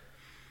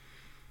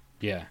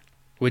 Yeah.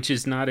 Which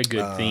is not a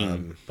good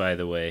thing, by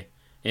the way.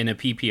 In a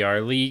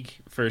PPR league,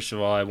 first of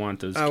all, I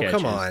want those catches. Oh,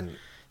 come on.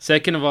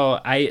 Second of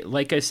all,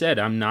 like I said,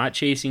 I'm not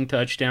chasing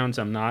touchdowns.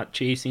 I'm not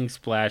chasing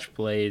splash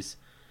plays.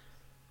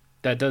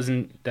 That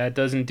doesn't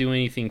do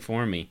anything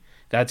for me.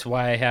 That's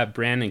why I have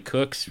Brandon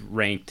Cooks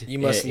ranked. You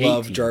must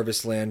love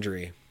Jarvis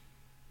Landry.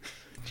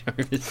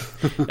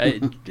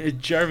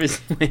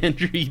 Jarvis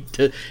Landry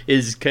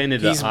is kind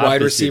of the He's opposite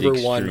wide receiver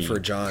extreme. 1 for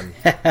John.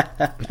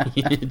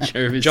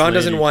 John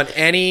doesn't want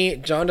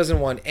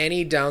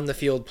any down the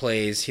field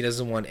plays. He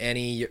doesn't want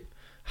any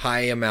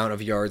high amount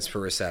of yards per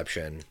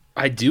reception.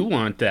 I do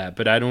want that,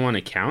 but I don't want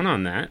to count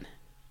on that.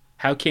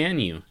 How can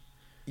you?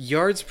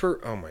 Yards per...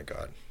 Oh, my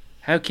God.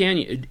 How can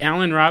you?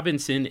 Allen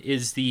Robinson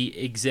is the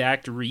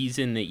exact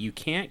reason that you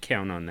can't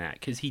count on that,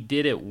 because he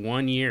did it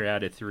 1 year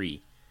out of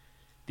 3.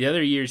 The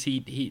other years,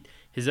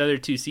 his other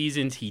 2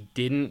 seasons, he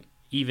didn't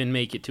even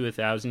make it to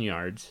 1,000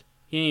 yards.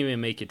 He didn't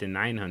even make it to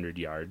 900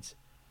 yards.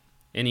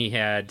 And he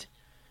had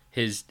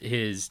his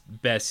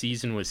best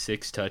season was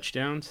 6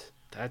 touchdowns.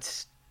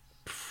 That's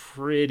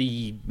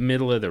pretty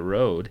middle of the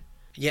road.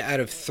 Yeah, out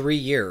of 3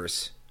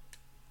 years.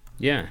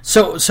 Yeah.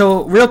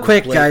 So real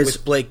quick, guys.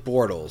 With Blake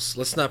Bortles.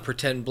 Let's not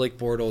pretend Blake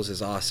Bortles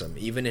is awesome.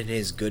 Even in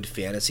his good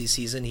fantasy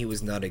season, he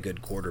was not a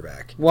good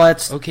quarterback.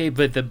 What? Okay,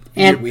 but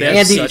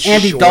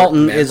Andy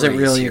Dalton isn't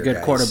really a good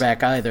guys.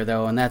 Quarterback either,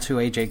 though, and that's who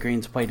AJ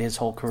Green's played his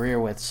whole career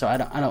with. So I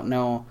don't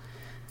know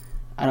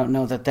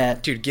that.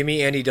 Dude, give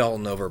me Andy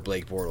Dalton over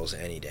Blake Bortles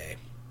any day.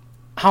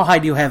 How high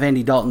do you have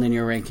Andy Dalton in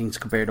your rankings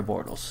compared to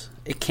Bortles?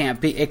 It can't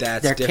be.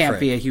 There can't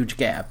be a huge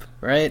gap,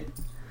 right?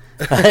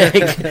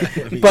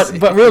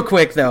 But real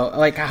quick though,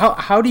 like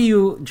how do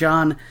you,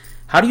 John?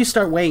 How do you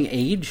start weighing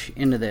age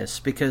into this?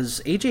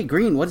 Because AJ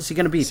Green, what is he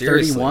going to be?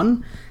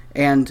 31,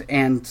 and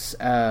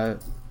Allen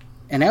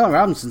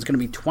Robinson's going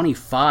to be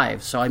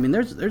 25. So I mean,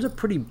 there's a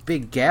pretty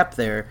big gap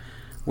there.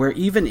 Where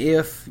even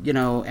if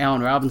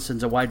Allen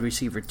Robinson's a wide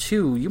receiver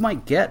 2, you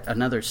might get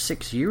another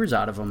 6 years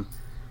out of him.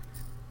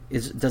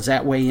 Does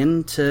that weigh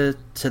into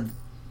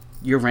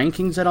your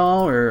rankings at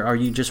all, or are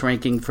you just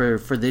ranking for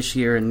this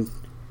year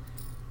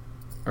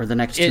or the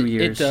next 2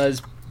 years? It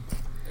does.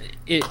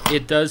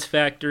 It does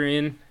factor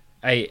in.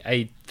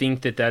 I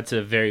think that's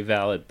a very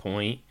valid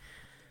point.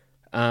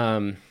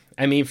 I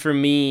mean, for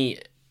me,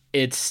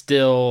 it's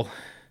still.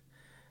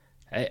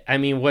 I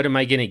mean, what am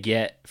I going to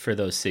get for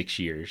those 6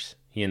 years?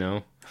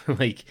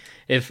 Like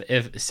if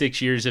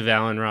 6 years of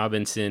Allen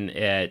Robinson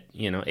at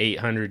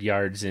 800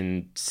 yards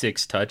and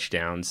 6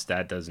 touchdowns,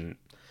 that doesn't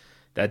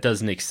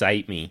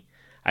excite me.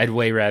 I'd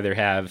way rather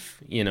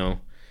have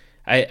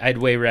I'd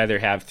way rather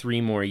have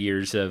 3 more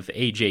years of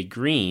AJ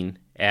Green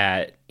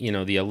at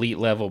the elite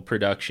level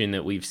production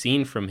that we've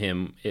seen from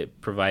him,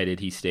 provided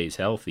he stays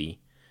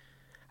healthy.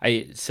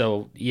 I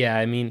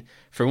mean,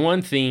 for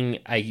one thing,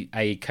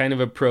 I kind of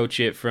approach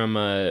it from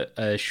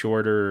a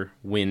shorter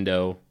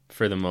window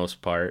for the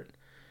most part.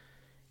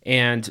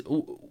 And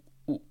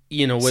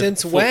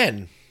since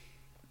when?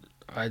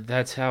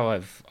 That's how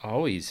I've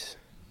always.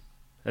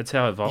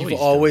 You've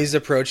always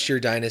approached your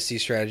dynasty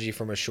strategy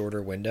from a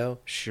shorter window?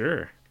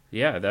 Sure.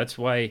 Yeah, that's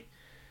why.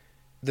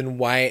 Then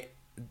why?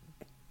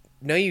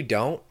 No, you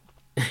don't.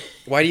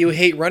 Why do you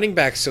hate running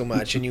backs so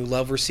much and you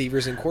love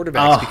receivers and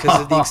quarterbacks? Because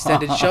of the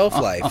extended shelf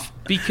life.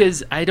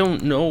 Because I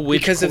don't know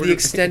which. Because of the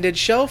extended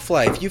shelf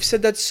life. You've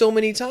said that so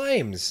many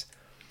times.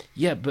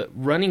 Yeah, but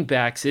running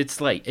backs,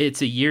 it's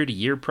a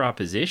year-to-year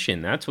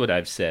proposition. That's what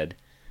I've said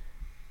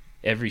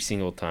every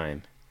single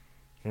time.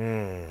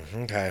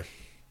 Okay.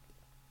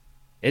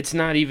 It's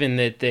not even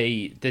that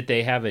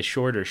they have a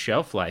shorter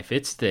shelf life.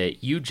 It's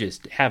that you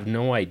just have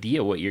no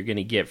idea what you're going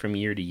to get from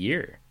year to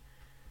year.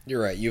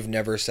 You're right. You've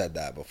never said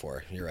that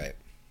before. You're right.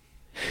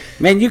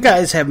 Man, you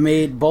guys have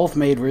both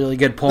made really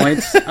good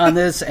points on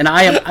this, and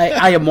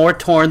I am more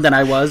torn than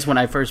I was when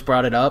I first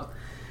brought it up.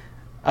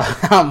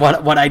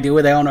 What I do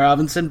with Allen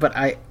Robinson, but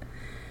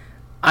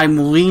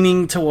I'm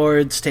leaning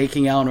towards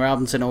taking Allen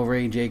Robinson over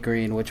AJ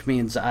Green, which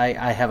means I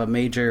have a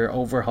major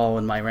overhaul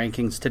in my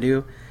rankings to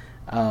do.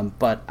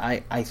 But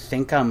I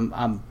think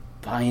I'm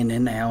buying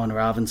into Allen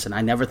Robinson.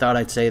 I never thought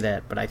I'd say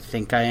that, but I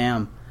think I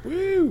am.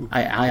 Woo!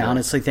 I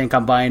honestly think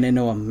I'm buying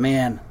into him.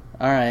 Man,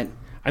 all right.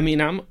 I mean,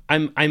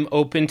 I'm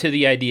open to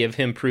the idea of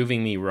him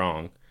proving me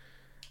wrong.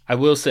 I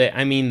will say,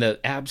 I mean, the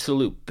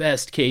absolute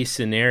best case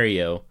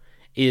scenario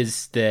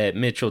is that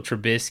Mitchell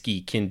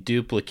Trubisky can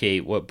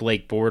duplicate what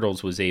Blake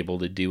Bortles was able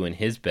to do in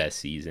his best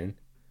season.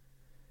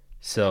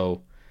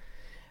 So,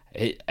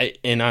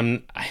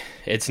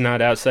 it's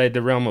not outside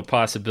the realm of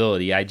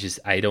possibility. I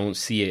don't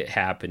see it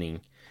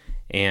happening.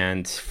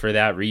 And for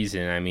that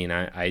reason, I mean,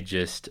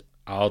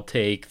 I'll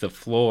take the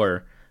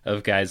floor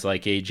of guys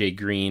like AJ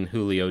Green,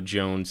 Julio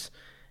Jones,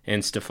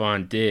 and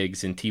Stephon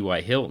Diggs and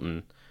T.Y.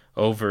 Hilton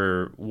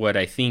over what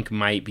I think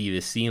might be the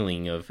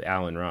ceiling of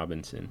Allen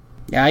Robinson.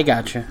 Yeah, I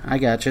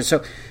gotcha.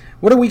 So,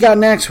 what do we got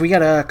next? We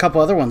got a couple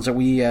other ones that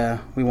we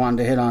wanted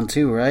to hit on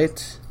too,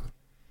 right?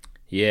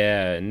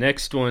 Yeah,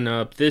 next one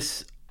up.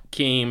 This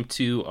came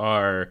to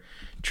our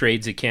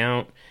trades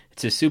account.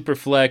 It's a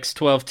Superflex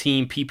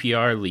 12-team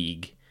PPR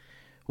league.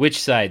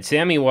 Which side?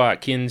 Sammy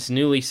Watkins,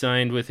 newly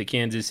signed with the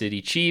Kansas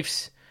City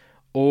Chiefs,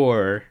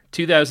 or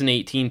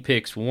 2018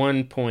 picks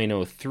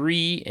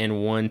 1.03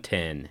 and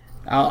 110?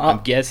 I'm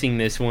guessing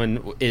this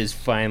one is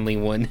finally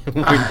one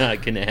we're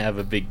not going to have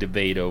a big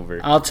debate over.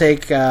 I'll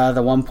take the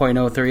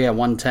 1.03 at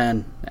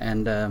 110,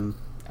 and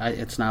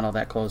it's not all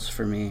that close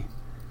for me.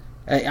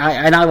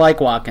 I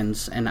like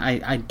Watkins, and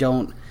I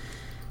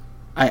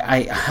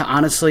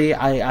honestly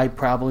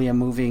probably am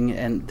moving,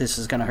 and this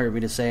is going to hurt me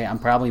to say, I'm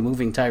probably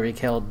moving Tyreek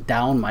Hill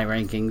down my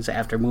rankings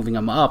after moving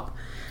him up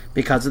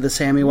because of the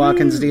Sammy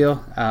Watkins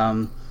deal.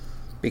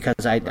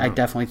 Because I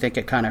definitely think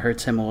it kind of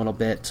hurts him a little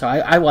bit. So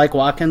I like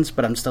Watkins,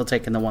 but I'm still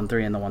taking the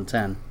 1.3 and the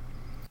 110.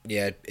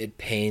 Yeah, it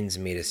pains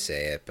me to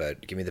say it,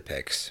 but give me the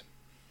picks.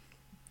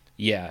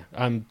 Yeah,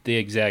 I'm the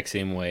exact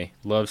same way.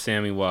 Love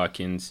Sammy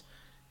Watkins.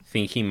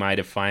 Think he might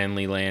have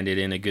finally landed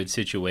in a good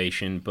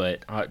situation,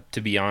 but to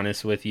be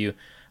honest with you,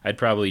 I'd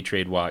probably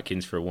trade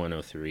Watkins for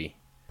 103.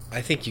 I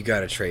think you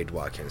got to trade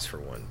Watkins for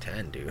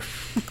 110, dude.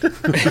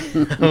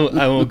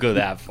 I won't go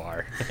that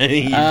far.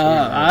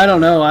 I don't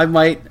know. I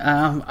might.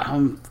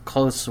 I'm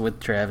close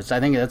with Travis. I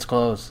think that's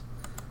close.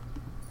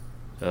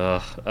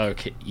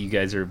 Okay. You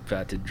guys are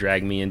about to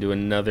drag me into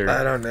another.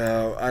 I don't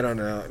know.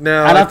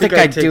 No, I don't think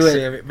I'd do it.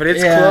 Sammy, but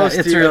it's close.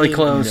 It's really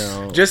close.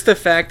 No. Just the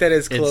fact that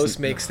it's close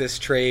makes this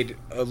trade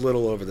a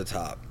little over the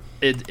top.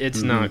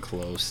 It's not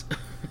close.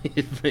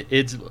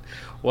 It's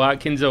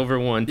Watkins over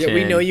 110. Yeah,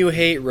 we know you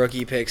hate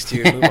rookie picks,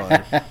 too. Move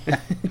on.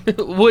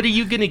 What are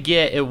you going to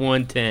get at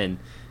 110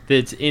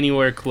 that's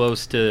anywhere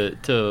close to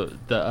the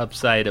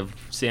upside of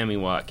Sammy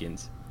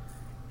Watkins?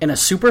 in a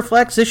super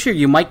flex this year,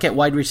 you might get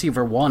wide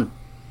receiver 1.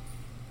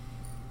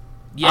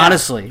 Yeah.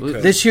 Honestly,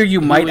 this year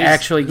you might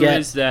actually get. Who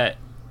is that?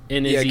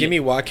 And is give me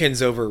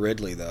Watkins over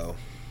Ridley, though.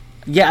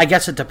 Yeah, I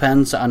guess it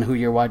depends on who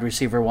your wide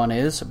receiver 1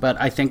 is, but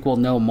I think we'll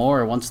know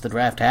more once the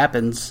draft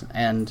happens,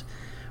 and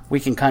we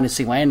can kind of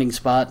see landing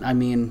spot. I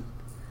mean,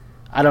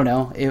 I don't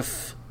know.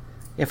 If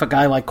a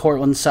guy like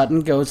Cortland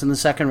Sutton goes in the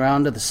second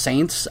round to the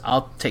Saints,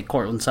 I'll take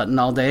Cortland Sutton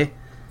all day.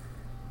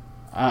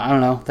 I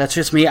don't know. That's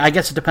just me. I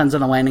guess it depends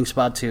on the landing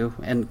spot, too,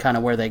 and kind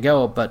of where they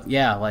go, but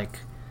yeah, like...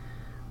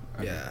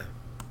 Yeah.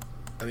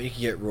 I mean, you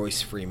can get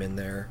Royce Freeman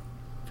there,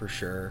 for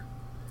sure.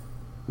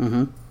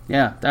 Mm-hmm.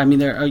 Yeah, I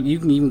mean, you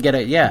can even get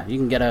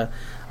a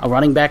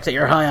running back that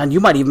you're high on. You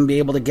might even be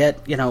able to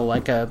get,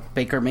 like a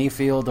Baker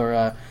Mayfield or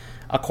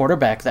a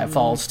quarterback that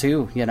falls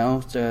too,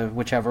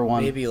 whichever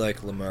one. Maybe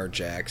like Lamar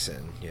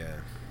Jackson, yeah.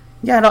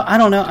 Yeah, I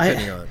don't know.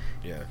 Depending on,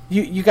 yeah.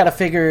 You got to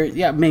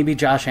figure, maybe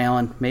Josh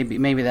Allen.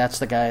 Maybe that's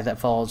the guy that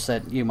falls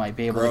that you might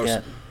be able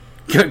to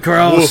get.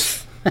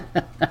 Gross.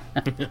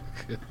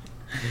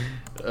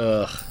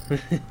 Ugh.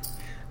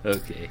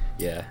 Okay,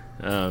 yeah.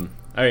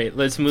 All right,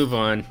 let's move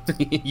on.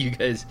 You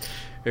guys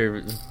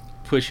are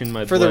pushing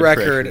my For the blood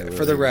pressure.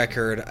 For the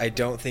record, I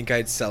don't think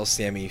I'd sell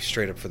Sammy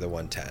straight up for the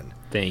 110.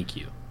 Thank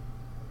you.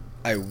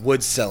 I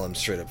would sell him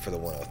straight up for the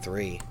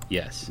 103.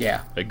 Yes.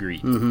 Yeah.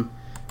 Agreed. Mm-hmm.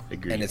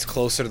 Agreed. And it's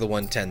closer to the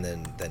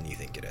 110 than you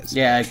think it is.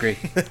 Yeah, I agree.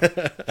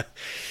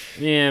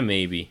 Yeah,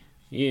 maybe.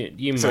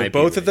 You So might.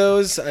 both be of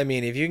those, I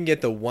mean, if you can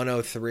get the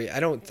 103,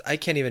 I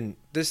can't even.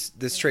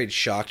 This trade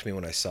shocked me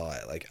when I saw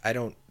it. Like, I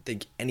don't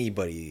think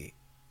anybody.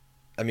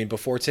 I mean,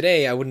 before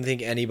today, I wouldn't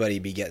think anybody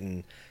be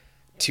getting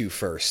 2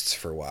 firsts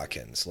for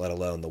Watkins, let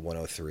alone the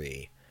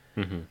 103.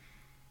 Mm-hmm.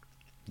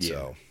 Yeah.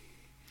 So,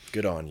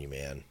 good on you,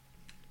 man.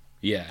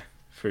 Yeah,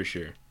 for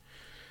sure.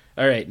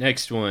 All right,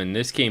 next one.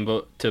 This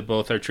came to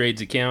both our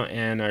trades account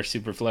and our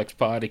Superflex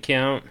Pod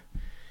account.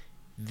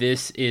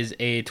 This is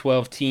a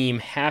 12-team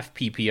half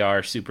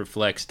PPR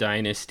Superflex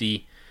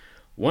Dynasty.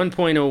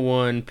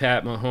 1.01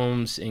 Pat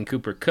Mahomes and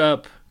Cooper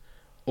Kupp,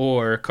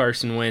 or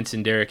Carson Wentz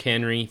and Derrick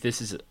Henry.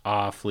 This is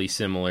awfully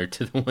similar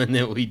to the one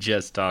that we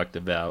just talked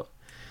about.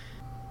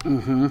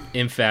 Mm-hmm.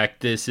 In fact,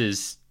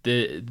 this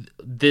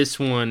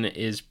one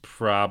is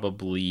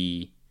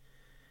probably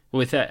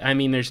with that. I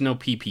mean, there's no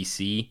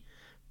PPC,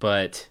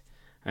 but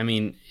I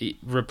mean,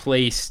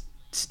 replace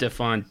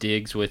Stephon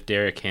Diggs with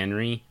Derrick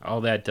Henry.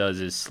 All that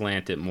does is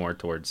slant it more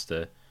towards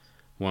the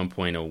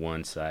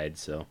 1.01 side.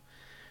 So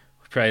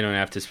we probably don't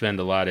have to spend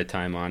a lot of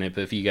time on it.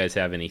 But if you guys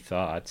have any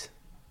thoughts.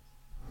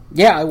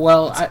 Yeah,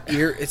 well,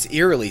 it's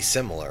eerily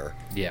similar.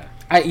 Yeah.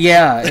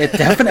 Yeah, it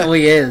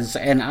definitely is.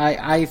 And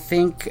I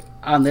think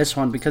on this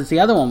one, because the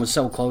other one was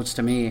so close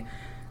to me,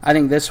 I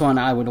think this one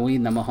I would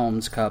lean the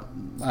Mahomes Cup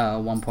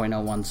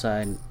 1.01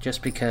 side,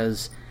 just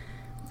because,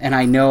 and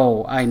I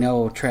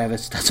know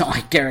Travis doesn't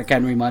like Derrick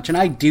Henry much, and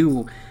I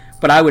do,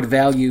 but I would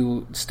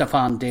value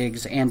Stephon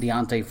Diggs and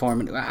Deontay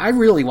Foreman. I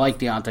really like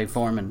Deontay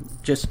Foreman,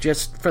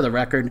 just for the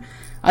record.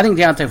 I think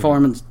Deontay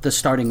Foreman's the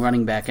starting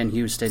running back in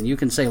Houston. You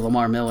can say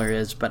Lamar Miller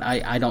is, but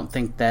I don't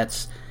think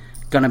that's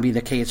going to be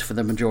the case for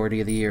the majority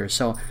of the year.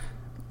 So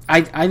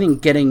I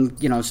think getting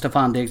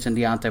Stephon Diggs and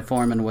Deontay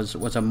Foreman was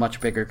a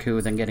much bigger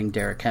coup than getting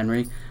Derrick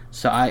Henry.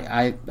 So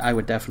I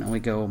would definitely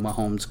go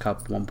Mahomes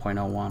Cup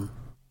 1.01.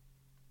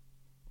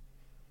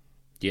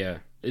 Yeah.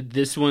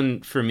 This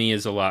one for me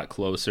is a lot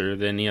closer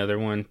than the other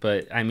one,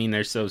 but I mean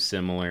they're so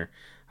similar.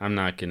 I'm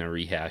not going to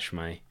rehash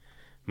my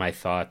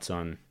thoughts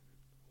on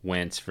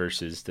Wentz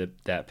versus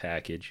that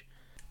package.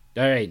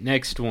 All right,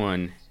 next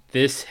one.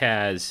 This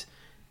has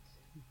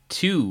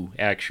two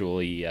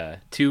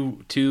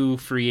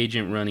free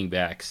agent running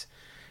backs.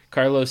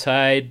 Carlos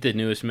Hyde, the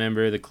newest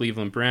member of the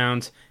Cleveland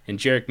Browns, and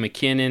Jerick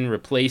McKinnon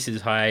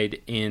replaces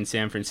Hyde in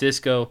San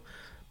Francisco,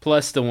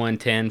 plus the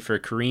 110 for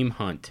Kareem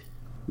Hunt.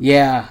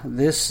 Yeah,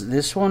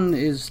 this one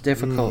is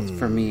difficult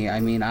for me. I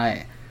mean,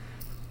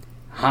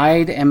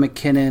 Hyde and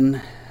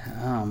McKinnon,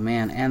 oh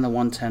man, and the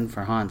 110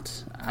 for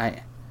Hunt.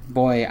 I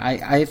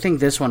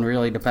think this one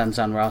really depends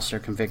on roster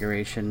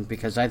configuration,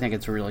 because I think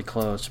it's really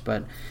close.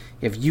 But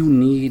if you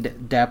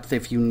need depth,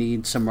 if you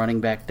need some running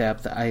back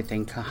depth, I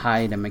think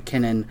Hyde and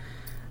McKinnon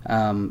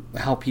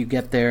help you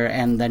get there,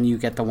 and then you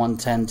get the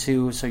 110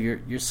 too. So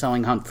you're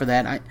selling Hunt for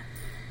that.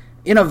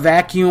 In a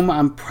vacuum,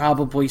 I'm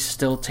probably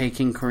still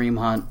taking Kareem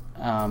Hunt.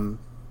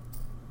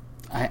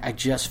 I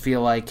just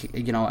feel like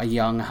a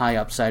young, high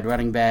upside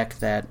running back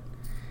that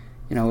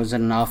is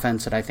in an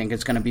offense that I think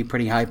is going to be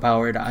pretty high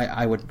powered.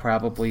 I would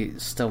probably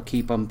still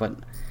keep him, but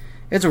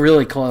it's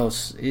really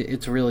close.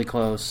 It's really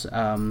close.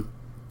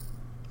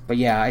 But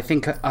yeah, I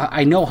think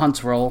I know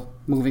Hunt's role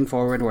moving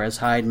forward, whereas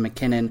Hyde and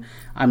McKinnon,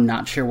 I'm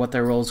not sure what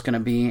their role is going to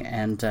be,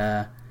 and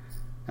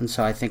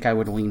so I think I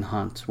would lean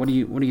Hunt. What do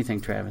you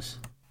think, Travis?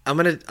 I'm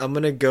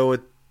gonna go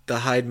with the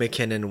Hyde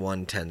McKinnon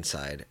 110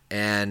 side,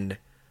 and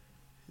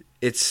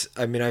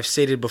I've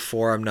stated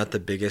before I'm not the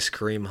biggest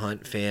Kareem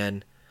Hunt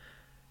fan.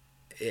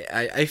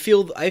 I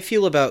feel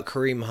about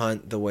Kareem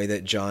Hunt the way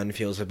that John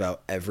feels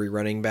about every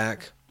running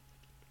back,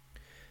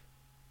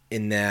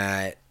 in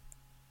that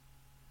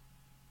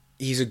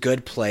he's a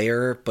good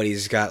player, but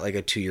he's got like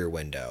a 2-year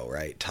window,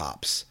 right?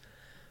 Tops.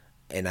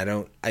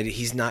 And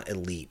he's not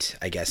elite,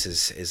 I guess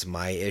is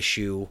my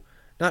issue.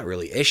 Not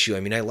really issue.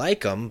 I mean, I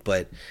like him,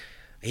 but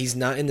he's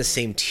not in the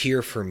same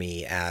tier for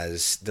me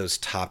as those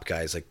top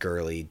guys like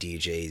Gurley,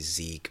 DJ,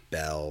 Zeke,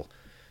 Bell,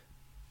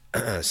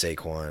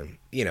 Saquon.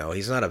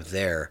 He's not up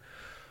there.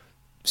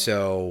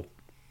 So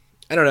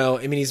I don't know.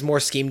 I mean, he's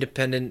more scheme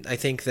dependent, I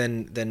think,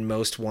 than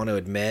most want to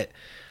admit.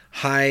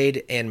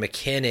 Hyde and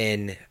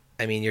McKinnon,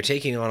 I mean, you're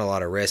taking on a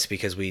lot of risk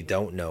because we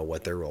don't know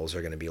what their roles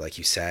are going to be, like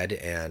you said,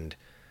 and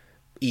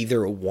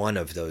either one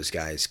of those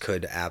guys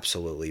could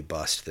absolutely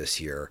bust this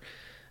year.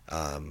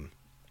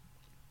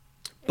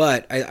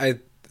 But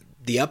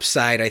the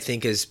upside, I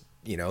think, is,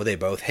 they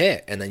both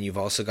hit, and then you've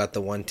also got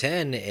the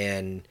 110,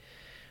 and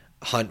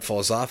Hunt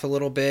falls off a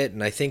little bit,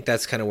 and I think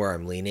that's kind of where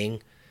I'm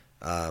leaning.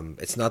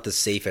 It's not the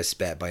safest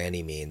bet by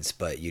any means,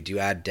 but you do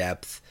add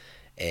depth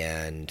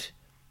and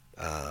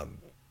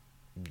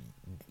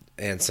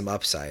some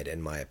upside,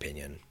 in my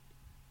opinion.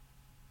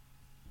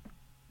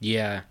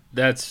 Yeah,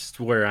 that's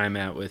where I'm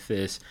at with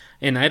this.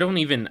 And I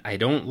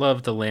don't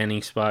love the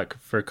landing spot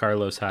for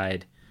Carlos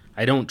Hyde.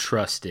 I don't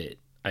trust it,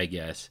 I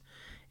guess.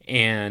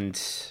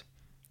 And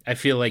I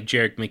feel like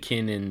Jerick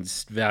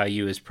McKinnon's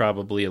value is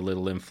probably a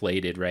little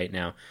inflated right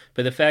now.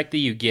 But the fact that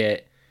you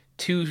get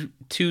two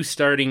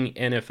starting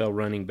NFL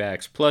running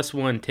backs plus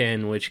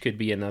 110, which could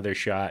be another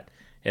shot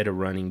at a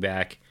running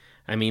back.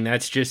 I mean,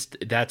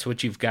 that's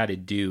what you've got to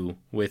do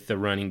with the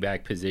running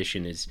back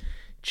position is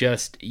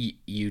just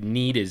you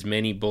need as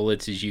many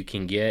bullets as you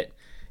can get.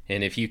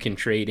 And if you can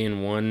trade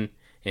in one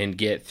and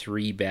get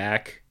 3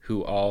 back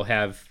who all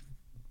have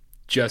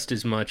just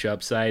as much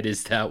upside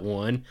as that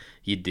one,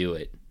 you do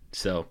it.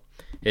 So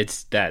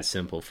it's that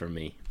simple for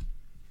me.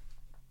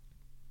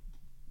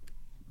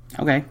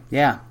 Okay,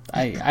 yeah,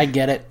 I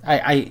get it.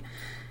 I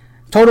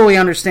totally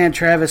understand,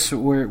 Travis,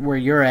 where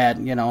you're at.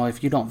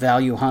 If you don't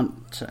value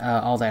Hunt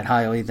all that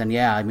highly, then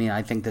yeah, I mean,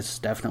 I think this is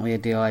definitely a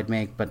deal I'd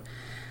make. But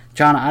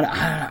John,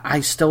 I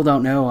still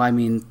don't know. I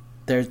mean,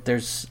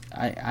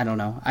 I don't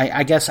know.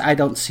 I guess I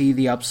don't see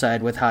the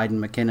upside with Hyde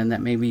and McKinnon that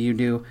maybe you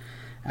do.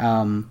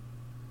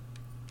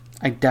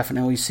 I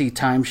definitely see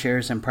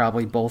timeshares in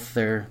probably both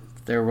their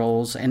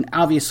roles, and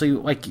obviously,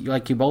 like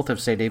you both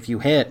have said, if you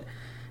hit,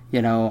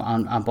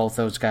 on both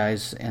those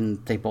guys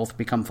and they both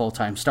become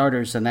full-time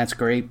starters, then that's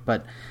great.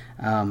 But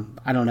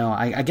I don't know.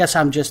 I guess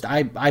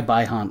I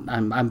buy Hunt.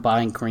 I'm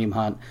buying Kareem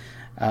Hunt.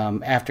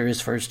 After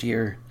his first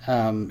year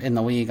in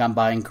the league, I'm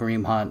buying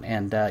Kareem Hunt,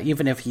 and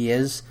even if he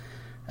is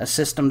a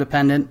system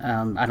dependent,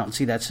 I don't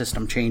see that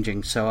system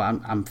changing, so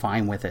I'm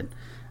fine with it.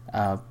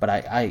 But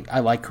I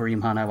like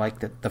Kareem Hunt. I like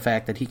the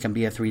fact that he can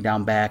be a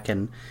 3-down back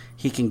and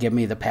he can give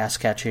me the pass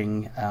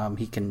catching.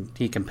 He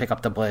can pick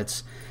up the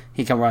blitz.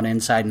 He can run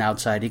inside and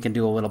outside. He can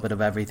do a little bit of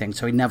everything.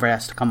 So he never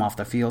has to come off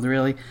the field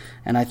really.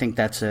 And I think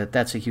that's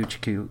a huge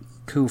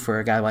coup for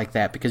a guy like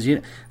that because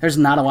there's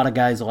not a lot of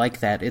guys like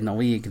that in the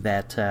league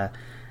that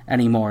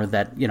anymore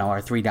that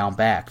are 3-down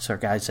backs or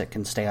guys that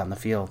can stay on the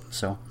field.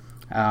 So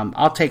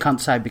I'll take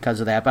Hunt's side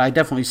because of that. But I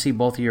definitely see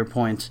both of your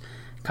points,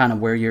 kind of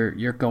where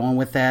you're going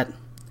with that.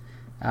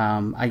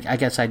 I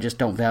guess I just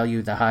don't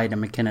value the Hyde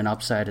and McKinnon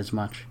upside as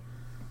much.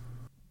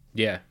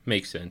 Yeah,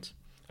 makes sense.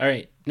 All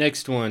right,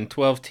 next one,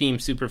 12-team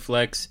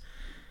Superflex,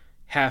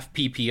 half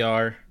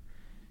PPR.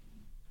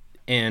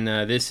 And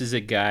this is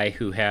a guy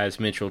who has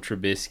Mitchell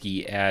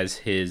Trubisky as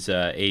his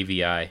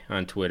AVI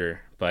on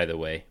Twitter, by the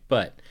way.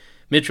 But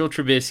Mitchell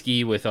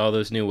Trubisky with all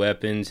those new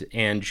weapons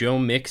and Joe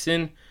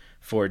Mixon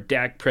for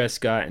Dak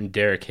Prescott and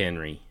Derrick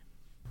Henry.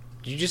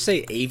 Did you just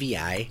say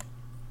AVI?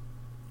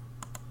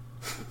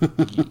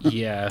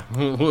 Yeah.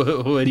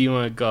 What do you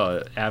want to call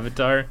it?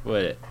 Avatar?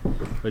 What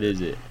is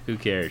it? Who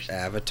cares?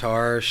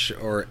 Avatar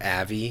or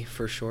Avi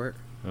for short.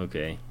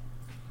 Okay.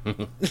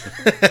 Okay.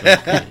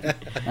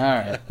 All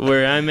right.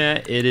 Where I'm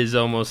at, it is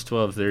almost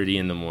 12:30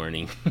 in the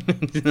morning.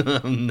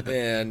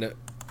 And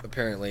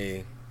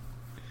apparently,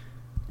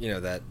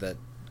 that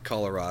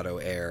Colorado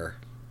air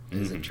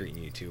isn't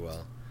treating you too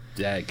well.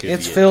 That could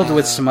It's be filled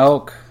with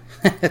smoke.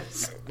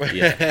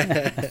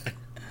 Yeah.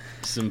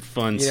 Some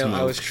fun smoke.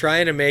 I was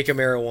trying to make a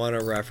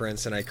marijuana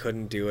reference and I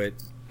couldn't do it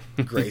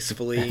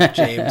gracefully,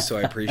 James, so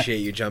I appreciate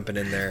you jumping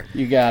in there.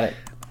 You got it.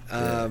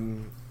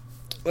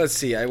 Let's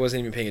see. I wasn't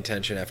even paying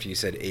attention after you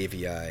said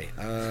AVI.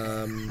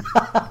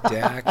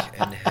 Dak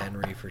and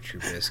Henry for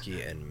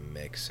Trubisky and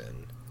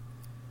Mixon.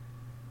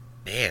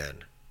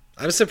 Man,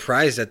 I'm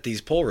surprised at these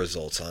poll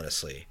results,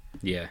 honestly.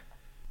 Yeah.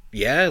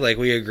 Yeah, like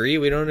we agree.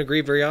 We don't agree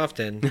very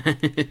often.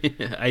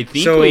 I think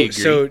we agree.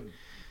 So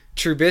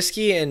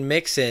Trubisky and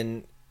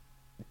Mixon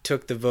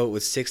took the vote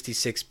with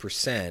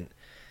 66%.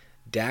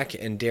 Dak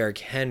and Derrick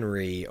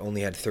Henry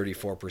only had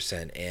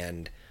 34%.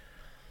 And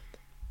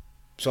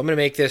so I'm going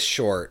to make this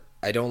short.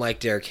 I don't like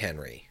Derrick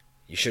Henry.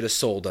 You should have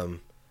sold him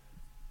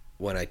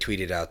when I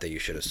tweeted out that you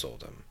should have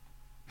sold him.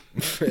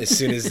 As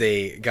soon as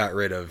they got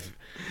rid of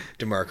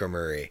DeMarco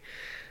Murray.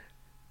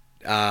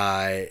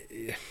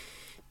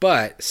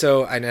 But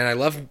so and I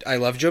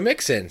love Joe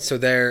Mixon. So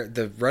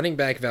the running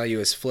back value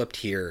is flipped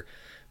here.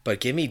 But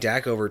give me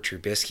Dak over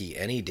Trubisky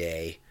any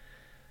day.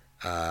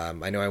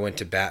 I know I went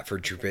to bat for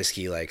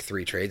Trubisky like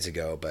 3 trades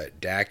ago,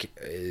 but Dak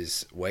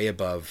is way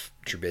above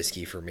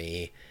Trubisky for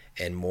me,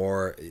 and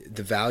more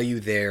the value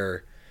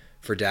there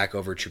for Dak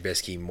over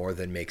Trubisky more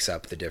than makes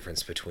up the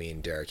difference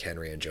between Derrick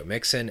Henry and Joe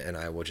Mixon, and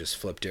I will just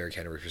flip Derrick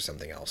Henry for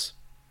something else.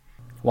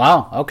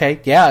 Wow.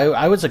 Okay. Yeah,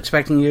 I was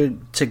expecting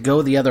you to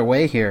go the other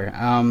way here.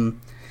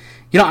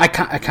 I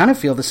kind of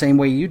feel the same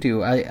way you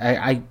do.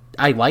 I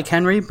like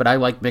Henry, but I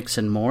like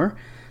Mixon more.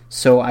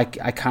 So I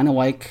kind of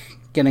like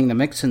getting the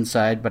Mixon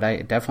side, but I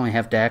definitely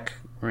have Dak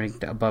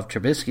ranked above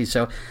Trubisky.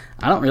 So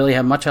I don't really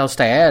have much else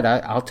to add.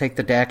 I'll take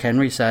the Dak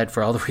Henry side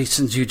for all the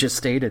reasons you just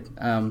stated.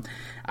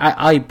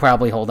 I'd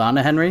probably hold on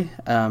to Henry,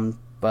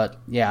 but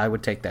yeah, I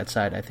would take that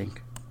side, I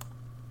think.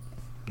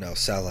 No,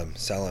 sell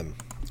him.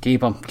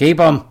 Keep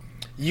him.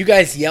 You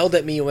guys yelled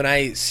at me when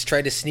I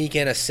tried to sneak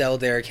in a sell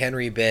Derrick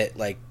Henry bit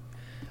like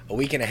a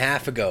week and a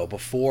half ago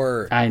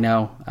before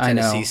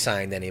Tennessee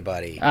signed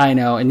anybody. I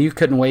know, and you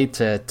couldn't wait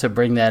to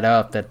bring that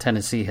up, that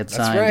Tennessee had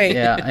signed. That's right.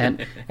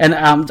 Yeah, and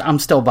I'm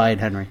still buying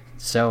Henry,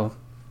 so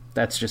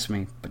that's just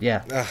me. But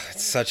yeah.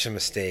 It's such a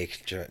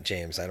mistake,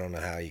 James. I don't know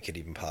how you could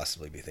even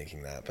possibly be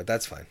thinking that, but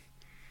that's fine.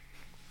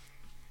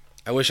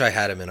 I wish I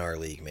had him in our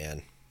league,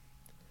 man.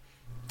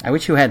 I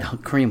wish you had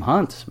Kareem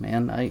Hunt,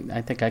 man.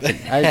 I think I could.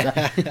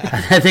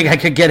 I think I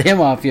could get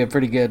him off you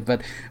pretty good.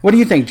 But what do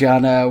you think,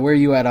 John? Where are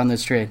you at on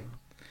this trade?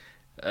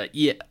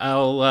 Yeah,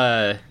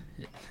 I'll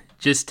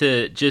just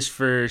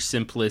for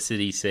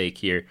simplicity's sake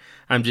here,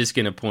 I'm just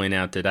gonna point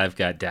out that I've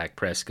got Dak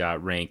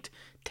Prescott ranked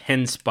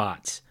 10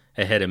 spots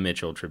ahead of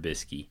Mitchell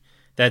Trubisky.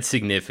 That's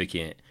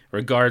significant,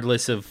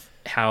 regardless of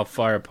how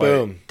far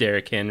apart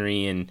Derrick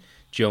Henry and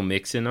Joe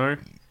Mixon are,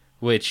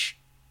 which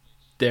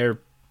they're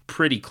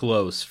pretty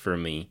close for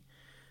me.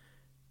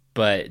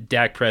 But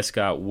Dak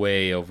Prescott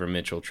way over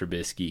Mitchell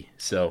Trubisky,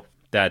 so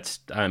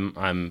I'm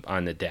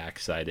on the Dak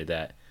side of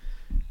that.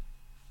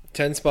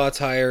 10 spots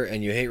higher,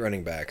 and you hate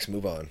running backs.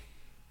 Move on.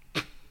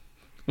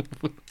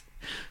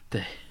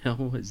 The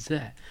hell was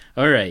that?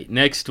 All right,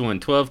 next one.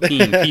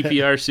 12-team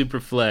PPR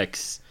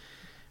Superflex.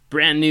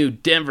 Brand new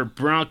Denver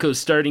Broncos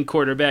starting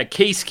quarterback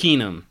Case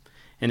Keenum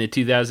and a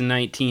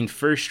 2019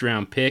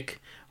 first-round pick,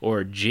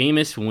 or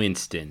Jameis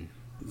Winston.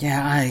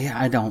 Yeah,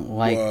 I don't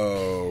like...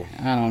 Whoa.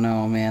 I don't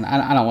know, man.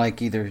 I don't like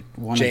either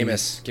one of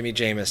these. Give me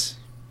Jameis.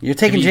 You're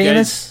taking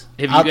Jameis?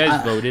 Have you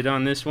guys voted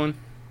on this one?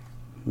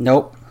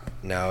 Nope.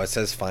 No, it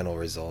says final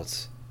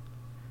results.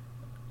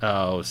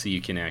 Oh, so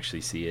you can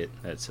actually see it.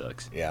 That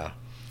sucks. Yeah.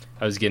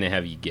 I was going to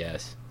have you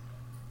guess.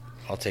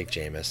 I'll take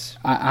Jameis.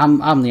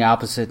 I'm the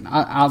opposite.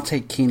 I'll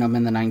take Keenum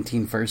in the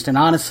 19 first. And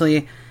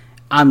honestly,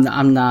 I'm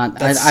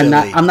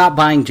not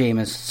buying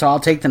Jameis, so I'll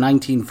take the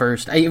 19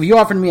 first. If you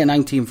offered me a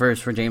 19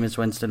 first for Jameis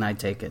Winston, I'd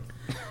take it.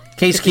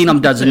 Case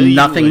Keenum does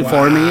nothing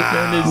for me.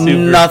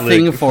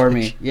 Nothing for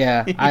me.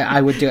 Yeah, I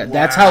would do it. Wow.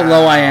 That's how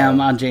low I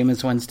am on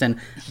Jameis Winston.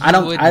 I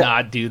would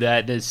not do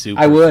that to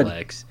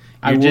Superflex.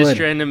 You're just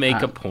trying to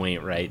make a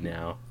point right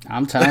now.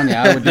 I'm telling you,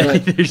 I would do it.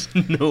 There's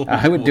no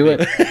I would do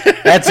it.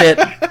 That's it.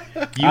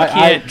 You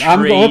can't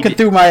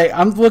trade.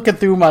 I'm looking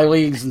through my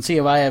leagues and see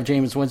if I have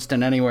Jameis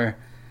Winston anywhere.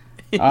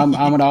 I'm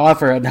going to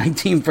offer a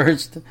 19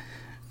 first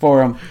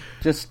for him.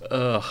 Just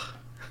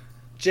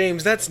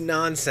James, that's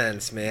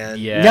nonsense, man.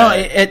 Yeah. No,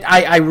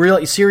 I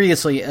really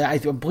seriously, I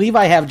believe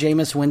I have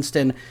Jameis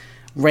Winston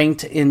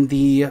ranked in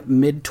the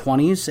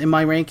mid-20s in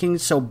my rankings,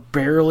 so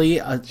barely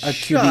a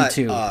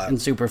QB2 in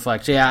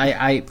Superflex. Yeah,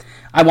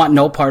 I want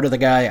no part of the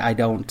guy. I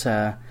don't.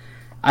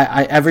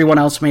 Everyone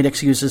else made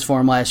excuses for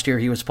him last year.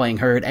 He was playing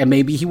hurt, and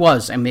maybe he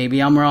was, and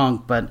maybe I'm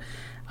wrong, but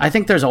I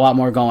think there's a lot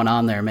more going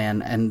on there,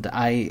 man, and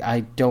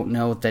I don't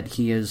know that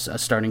he is a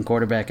starting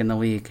quarterback in the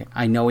league.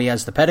 I know he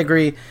has the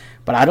pedigree,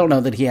 but I don't know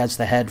that he has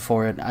the head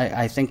for it.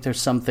 I think there's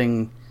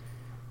something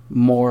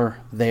more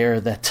there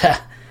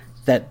that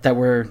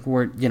we're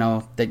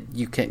that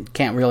you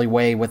can't really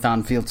weigh with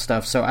on-field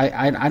stuff. So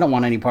I don't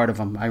want any part of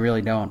him. I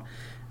really don't.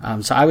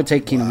 So I would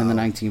take Keenum in the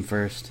 19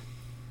 first.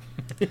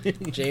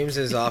 James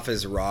is off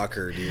his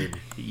rocker, dude.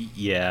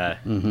 Yeah.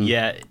 Mm-hmm.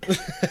 Yeah.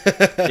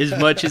 As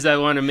much as I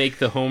want to make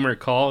the homer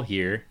call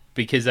here,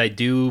 because I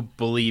do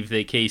believe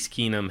that Case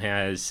Keenum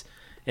has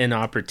an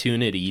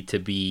opportunity to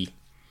be,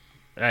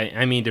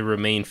 to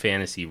remain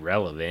fantasy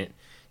relevant.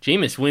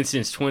 Jameis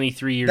Winston's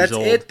 23 years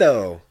old. That's it,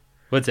 though.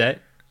 What's that?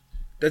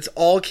 That's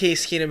all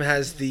Case Keenum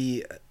has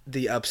the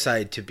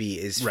upside to be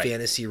is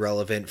fantasy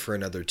relevant for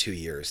another 2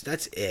 years.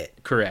 That's it.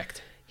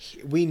 Correct.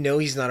 We know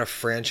he's not a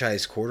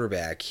franchise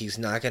quarterback. He's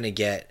not going to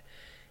get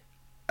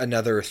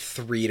another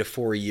 3 to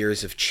 4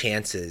 years of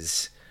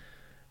chances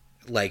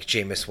like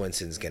Jameis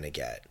Winston's going to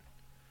get.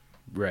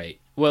 Right.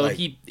 Well, like,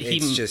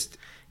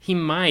 he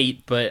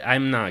might, but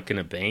I'm not going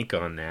to bank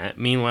on that.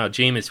 Meanwhile,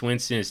 Jameis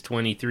Winston is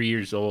 23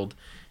 years old,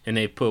 and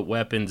they put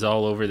weapons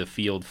all over the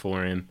field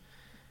for him.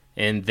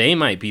 And they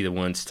might be the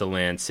ones to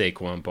land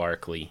Saquon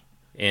Barkley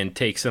and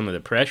take some of the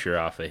pressure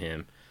off of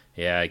him.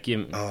 Yeah,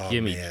 give me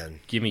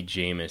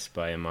Jameis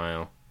by a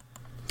mile.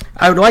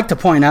 I would like to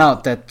point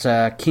out that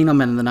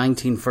Keenum in the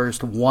 19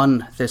 first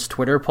won this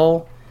Twitter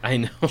poll. I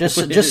know.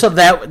 Just so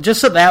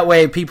that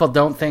way people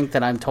don't think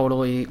that I'm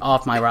totally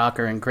off my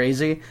rocker and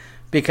crazy,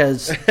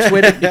 because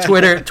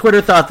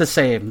Twitter thought the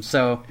same.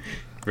 So,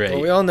 right.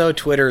 Well, we all know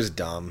Twitter's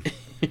dumb.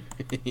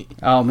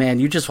 Oh man,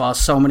 you just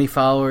lost so many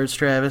followers,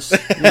 Travis.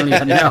 You don't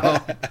even know.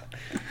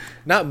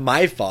 Not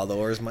my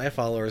followers. My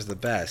followers the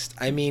best.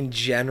 I mean,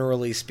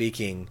 generally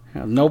speaking,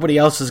 nobody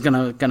else is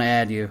gonna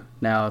add you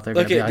now. They're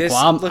gonna be like, this,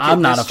 "Well,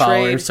 I'm not a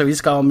follower, trade, so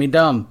he's calling me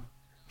dumb."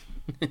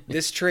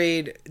 This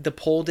trade, the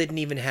poll didn't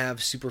even have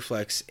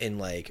Superflex in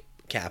like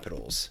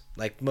capitals.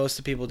 Like most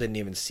of the people didn't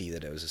even see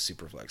that it was a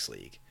Superflex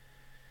league.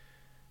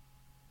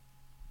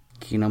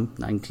 Keenum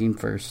 19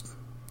 first.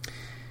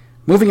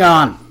 Moving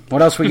on.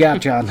 What else we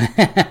got, John?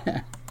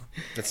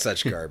 That's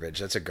such garbage.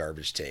 That's a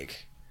garbage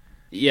take.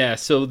 Yeah,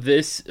 so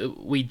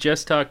we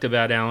just talked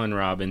about Allen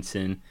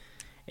Robinson,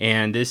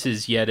 and this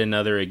is yet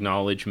another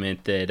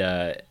acknowledgement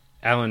that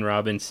Allen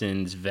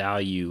Robinson's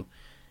value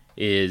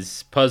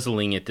is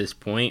puzzling at this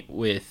point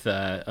with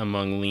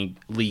among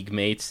league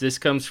mates. This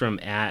comes from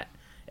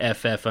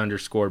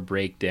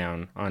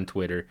 @FF_breakdown on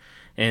Twitter,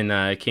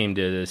 and came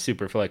to the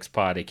Superflex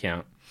Pod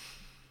account.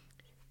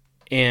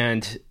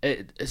 And,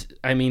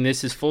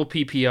 this is full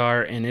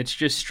PPR, and it's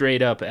just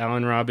straight up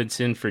Allen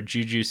Robinson for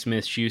Juju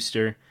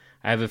Smith-Schuster.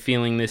 I have a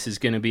feeling this is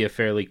going to be a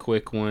fairly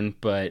quick one,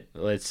 but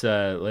let's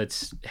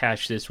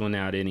hash this one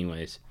out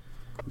anyways.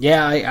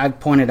 Yeah, I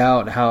pointed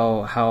out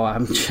how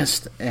I'm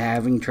just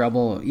having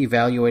trouble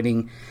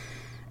evaluating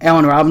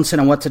Allen Robinson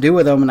and what to do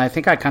with him, and I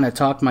think I kind of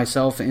talked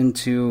myself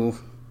into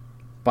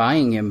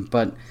buying him,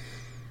 but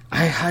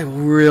I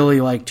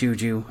really like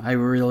Juju. I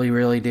really,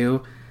 really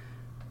do.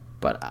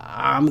 But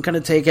I'm going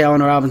to take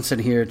Allen Robinson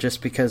here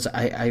just because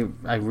I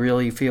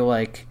really feel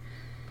like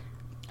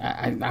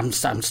I'm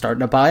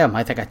starting to buy him.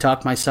 I think I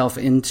talked myself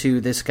into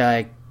this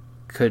guy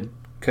could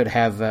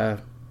have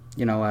a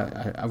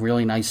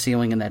really nice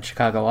ceiling in that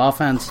Chicago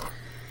offense.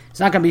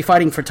 He's not going to be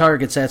fighting for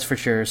targets, that's for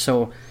sure.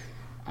 So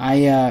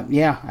I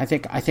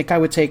think I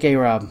would take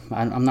A-Rob.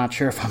 I'm not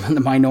sure if I'm in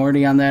the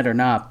minority on that or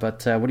not,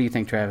 but what do you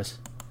think, Travis?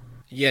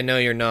 Yeah, no,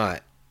 you're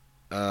not.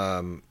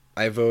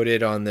 I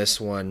voted on this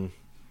one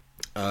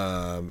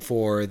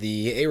for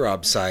the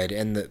A-Rob side,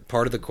 and the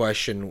part of the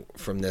question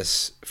from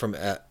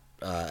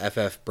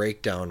FF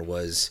Breakdown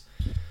was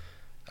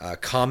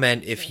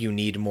comment if you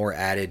need more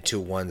added to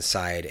one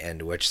side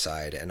and which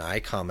side, and I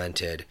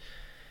commented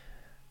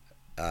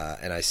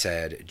and I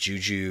said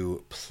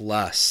Juju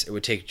plus, it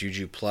would take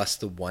Juju plus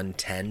the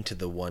 110 to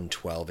the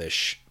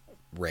 112-ish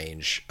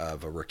range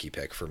of a rookie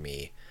pick for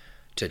me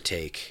to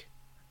take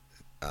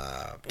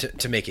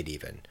to make it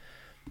even.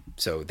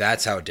 So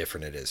that's how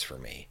different it is for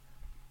me.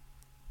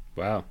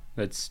 Wow,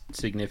 that's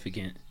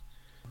significant.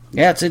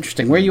 Yeah, it's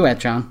interesting. Where are you at,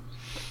 John?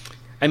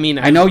 I mean,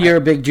 I know you're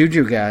a big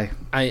Juju guy.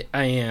 I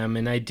am,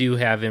 and I do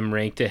have him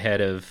ranked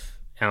ahead of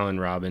Allen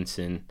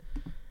Robinson.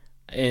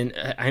 And,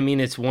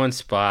 it's one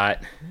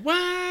spot.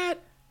 What?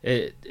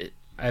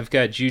 I've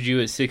got Juju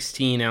at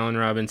 16, Allen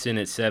Robinson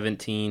at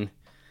 17.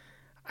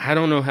 I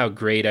don't know how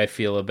great I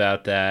feel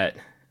about that.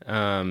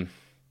 I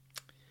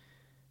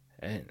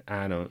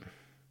don't...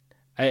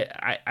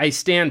 I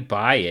stand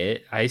by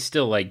it. I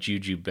still like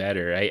Juju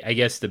better. I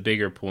guess the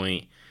bigger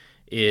point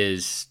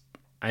is,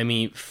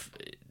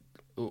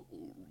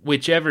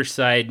 whichever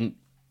side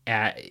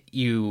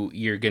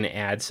you're going to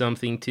add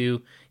something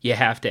to, you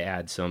have to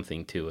add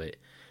something to it.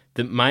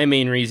 My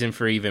main reason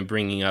for even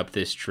bringing up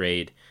this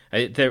trade,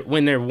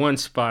 when they're one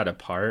spot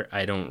apart,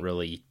 I don't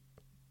really...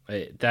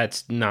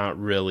 that's not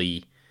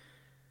really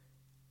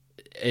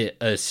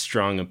a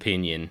strong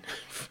opinion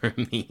for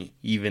me,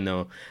 even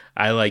though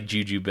I like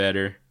Juju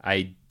better.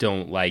 I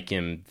don't like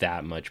him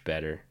that much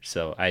better,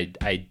 so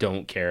I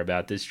don't care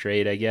about this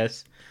trade, I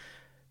guess.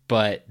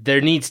 But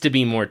there needs to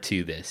be more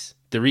to this.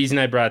 The reason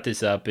I brought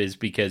this up is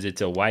because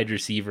it's a wide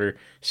receiver,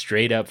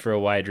 straight up for a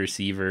wide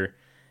receiver,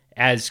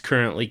 as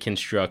currently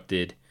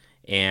constructed,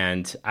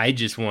 and I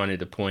just wanted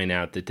to point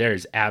out that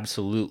there's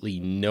absolutely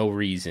no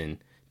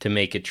reason to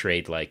make a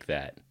trade like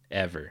that,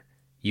 ever.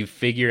 You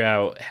figure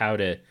out how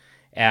to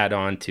add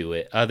on to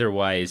it.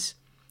 Otherwise,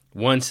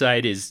 one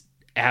side is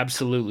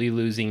absolutely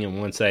losing and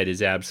one side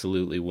is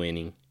absolutely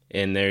winning,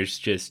 and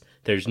there's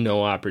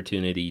no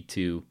opportunity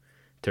to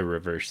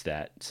reverse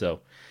that.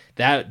 So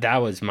that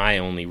was my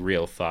only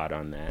real thought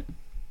on that.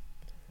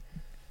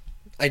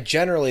 I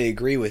generally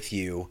agree with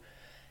you,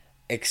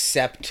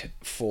 except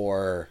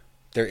for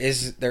there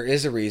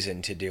is a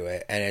reason to do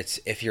it, and it's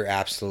if you're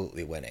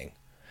absolutely winning.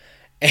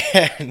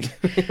 And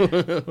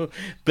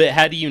but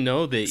how do you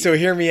know that? So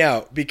hear me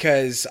out,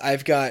 because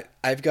I've got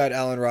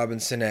Allen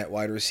Robinson at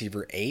wide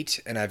receiver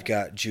 8, and I've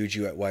got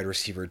Juju at wide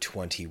receiver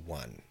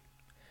 21.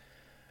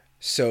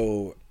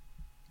 So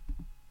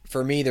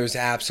for me, there's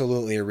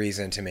absolutely a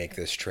reason to make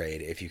this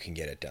trade if you can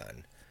get it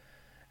done.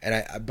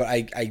 And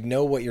I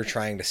know what you're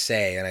trying to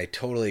say, and I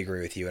totally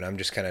agree with you. And I'm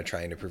just kind of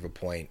trying to prove a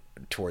point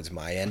towards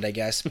my end, I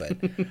guess. But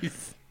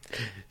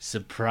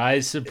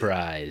Surprise,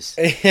 surprise.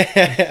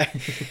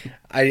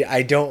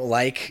 I don't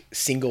like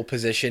single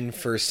position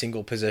for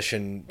single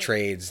position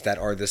trades that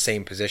are the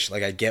same position.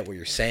 Like, I get what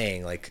you're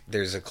saying. Like,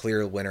 there's a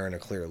clear winner and a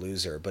clear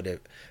loser. But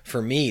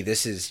for me,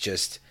 this is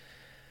just,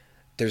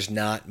 there's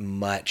not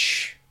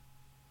much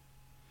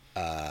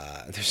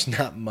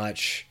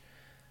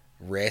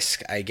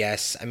risk, I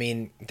guess. I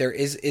mean,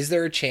 is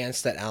there a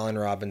chance that Allen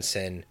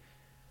Robinson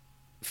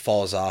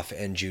falls off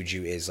and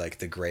Juju is like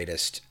the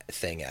greatest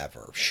thing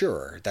ever?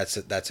 Sure, that's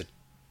a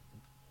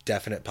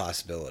definite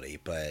possibility,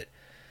 but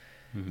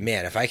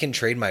man, if I can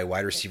trade my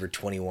wide receiver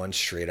 21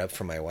 straight up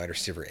for my wide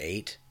receiver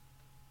 8,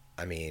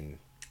 I mean,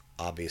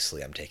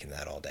 obviously I'm taking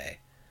that all day.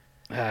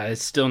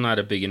 It's still not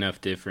a big enough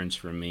difference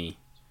for me.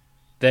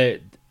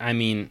 I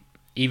mean,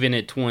 even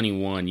at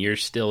 21, you're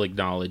still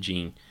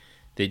acknowledging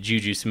that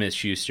Juju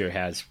Smith-Schuster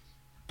has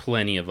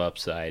plenty of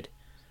upside,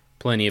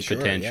 plenty of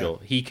potential.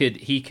 Yeah.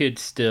 He could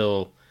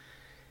still.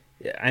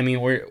 I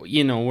mean,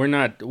 we're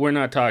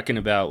not talking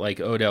about like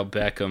Odell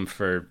Beckham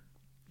for,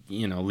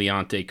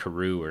 Leonte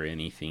Carew or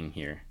anything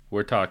here.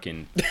 We're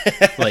talking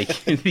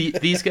like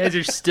these guys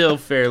are still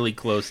fairly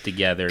close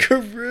together.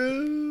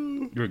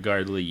 Carew,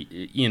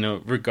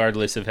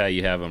 regardless of how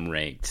you have them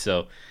ranked.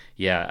 So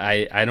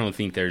yeah, I don't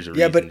think there's a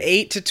reason. Yeah, but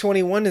 8 to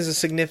 21 is a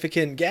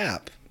significant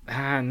gap.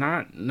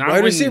 Not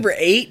wide receiver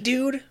 8,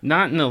 dude.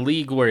 Not in a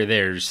league where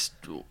there's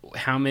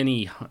how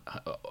many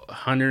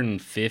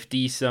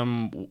 150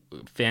 some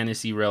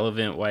fantasy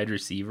relevant wide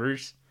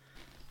receivers.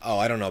 Oh,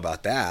 I don't know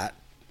about that.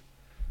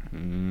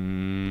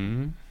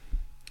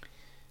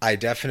 I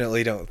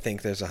definitely don't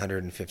think there's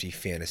 150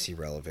 fantasy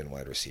relevant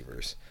wide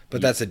receivers,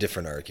 but that's a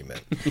different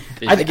argument.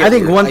 I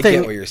think one thing. I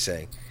get what you're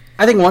saying.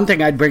 I think one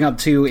thing I'd bring up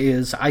too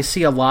is I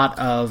see a lot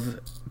of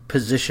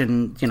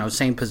position,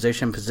 same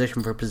position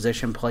for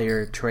position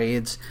player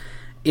trades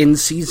in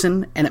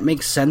season, and it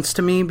makes sense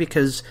to me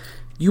because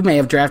you may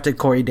have drafted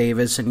Corey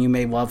Davis and you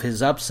may love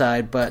his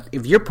upside, but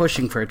if you're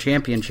pushing for a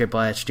championship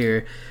last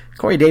year,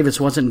 Corey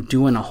Davis wasn't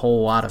doing a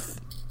whole lot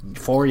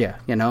for you,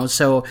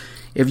 so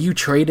if you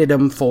traded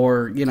him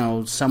for,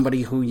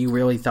 somebody who you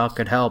really thought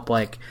could help,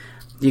 like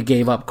you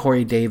gave up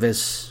Corey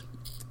Davis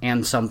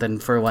and something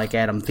for like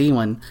Adam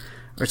Thielen,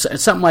 or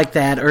something like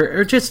that,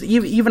 or just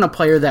even a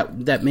player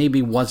that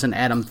maybe wasn't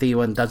Adam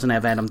Thielen, doesn't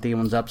have Adam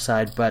Thielen's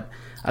upside, but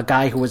a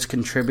guy who was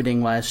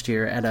contributing last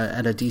year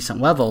at a decent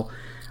level,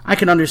 I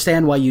can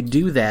understand why you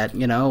do that.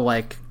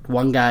 Like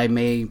one guy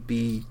may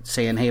be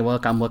saying, hey,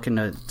 look, I'm looking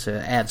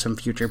to add some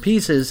future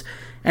pieces,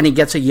 and he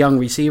gets a young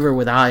receiver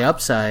with a high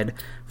upside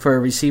for a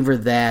receiver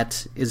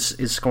that is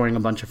scoring a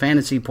bunch of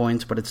fantasy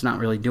points, but it's not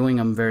really doing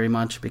them very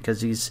much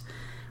because he's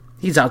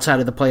outside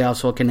of the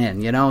playoffs looking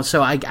in,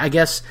 So I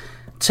guess,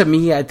 to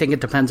me, I think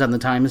it depends on the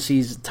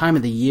time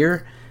of the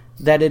year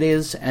that it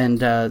is,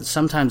 and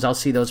sometimes I'll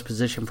see those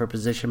position for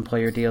position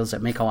player deals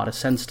that make a lot of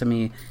sense to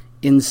me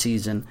in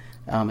season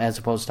as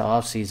opposed to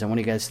off season. What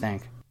do you guys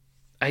think?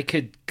 I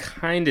could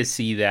kind of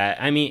see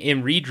that. I mean,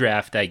 in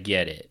redraft, I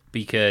get it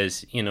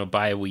because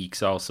bye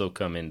weeks also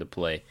come into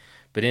play.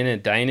 But in a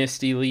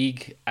dynasty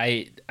league,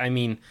 I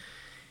mean,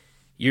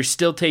 you're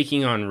still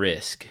taking on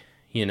risk.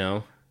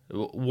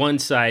 One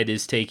side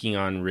is taking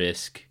on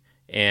risk,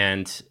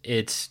 and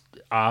it's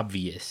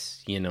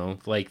obvious,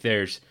 like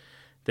there's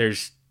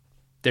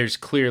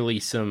clearly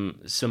some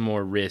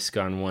more risk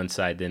on one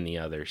side than the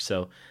other.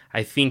 So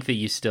I think that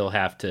you still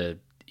have to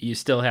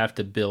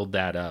build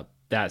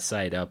that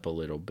side up a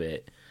little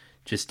bit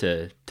just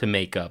to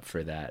make up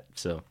for that.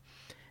 So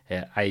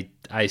yeah,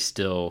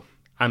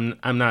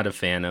 I'm not a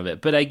fan of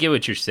it, but I get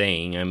what you're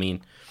saying. I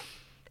mean,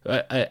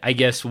 I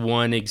guess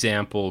one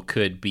example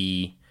could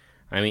be,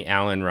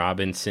 Allen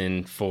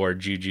Robinson for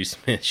Juju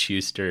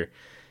Smith-Schuster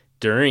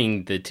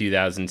during the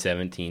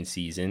 2017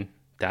 season.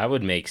 That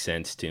would make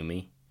sense to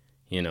me,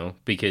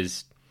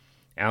 because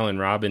Allen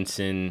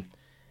Robinson,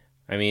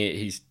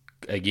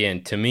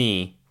 to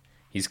me,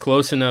 he's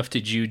close enough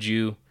to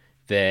Juju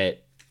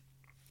that,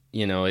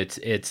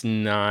 it's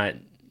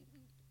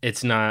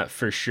not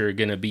for sure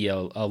going to be a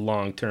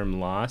long-term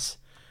loss,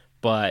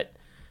 but,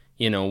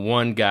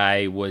 one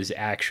guy was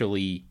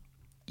actually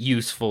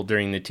useful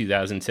during the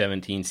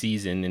 2017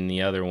 season and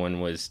the other one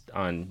was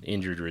on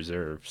injured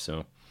reserve.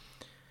 So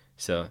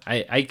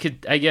I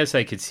guess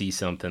I could see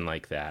something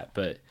like that,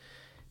 but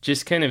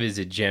just kind of as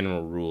a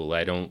general rule,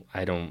 I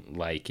don't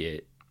like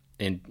it,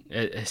 and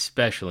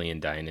especially in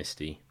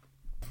Dynasty.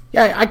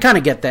 Yeah, I kind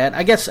of get that.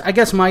 I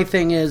guess my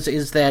thing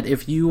is that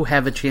if you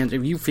have a chance,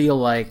 if you feel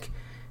like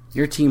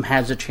your team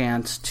has a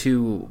chance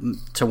to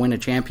win a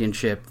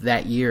championship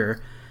that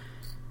year,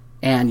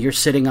 and you're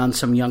sitting on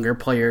some younger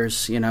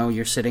players,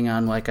 you're sitting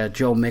on like a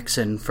Joe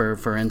Mixon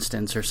for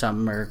instance, or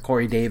something, or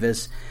Corey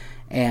Davis,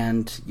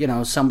 and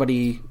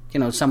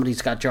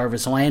somebody's got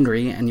Jarvis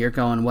Landry, and you're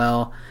going,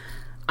 well,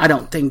 I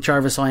don't think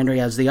Jarvis Landry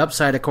has the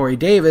upside of Corey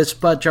Davis,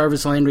 but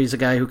Jarvis Landry's a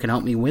guy who can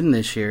help me win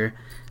this year.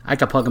 I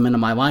could plug him into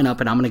my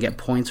lineup, and I'm going to get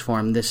points for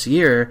him this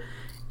year.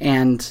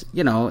 And,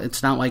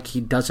 it's not like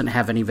he doesn't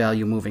have any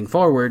value moving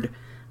forward,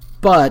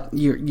 but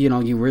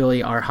you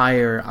really are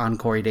higher on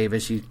Corey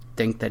Davis. You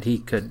think that he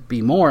could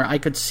be more. I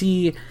could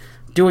see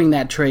doing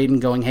that trade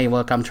and going, hey,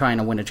 look, I'm trying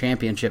to win a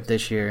championship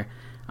this year.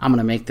 I'm going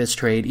to make this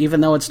trade.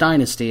 Even though it's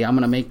Dynasty, I'm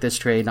going to make this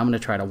trade and I'm going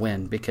to try to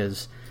win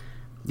because,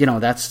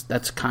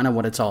 that's kind of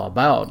what it's all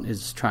about,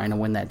 is trying to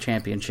win that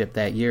championship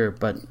that year.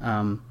 But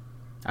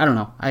I don't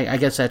know. I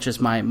guess that's just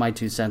my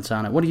 2 cents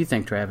on it. What do you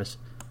think, Travis?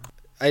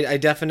 I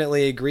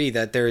definitely agree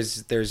that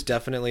there's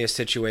definitely a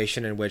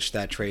situation in which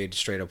that trade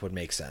straight up would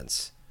make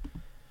sense.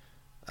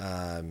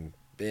 And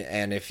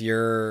if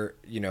you're,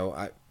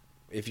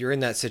 if you're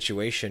in that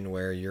situation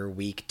where you're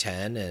week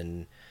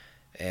 10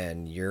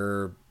 and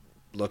you're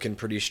looking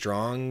pretty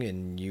strong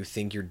and you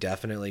think you're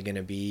definitely going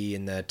to be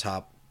in the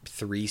top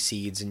 3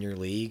 seeds in your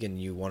league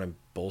and you want to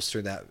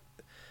bolster that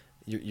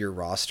your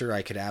roster,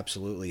 I could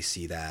absolutely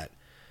see that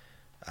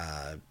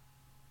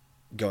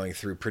going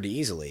through pretty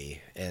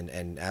easily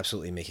and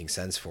absolutely making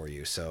sense for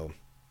you. So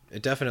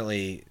it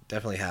definitely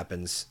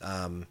happens.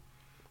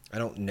 I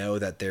don't know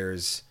that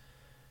there's,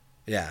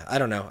 I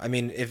don't know. I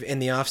mean, if in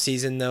the off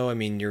season though, I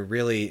mean,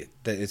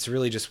 it's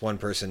really just one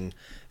person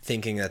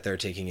thinking that they're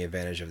taking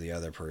advantage of the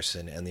other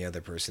person and the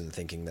other person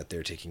thinking that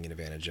they're taking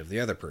advantage of the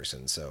other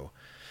person. So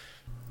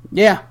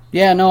yeah,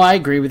 no, I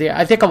agree with you.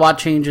 I think a lot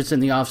changes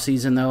in the off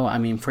season though. I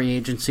mean, free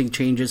agency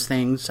changes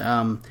things.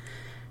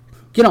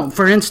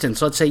 For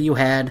instance, let's say you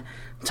had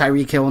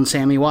Tyreek Hill and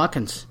Sammy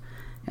Watkins,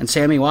 and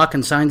Sammy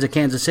Watkins signs at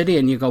Kansas City,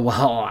 and you go,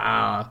 well,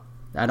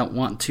 I don't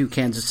want 2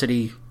 Kansas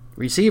City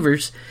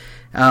receivers.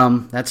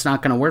 That's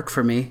not going to work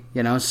for me,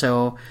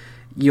 so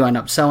you end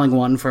up selling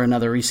one for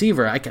another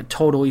receiver. I could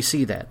totally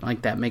see that.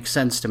 Like, that makes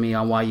sense to me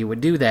on why you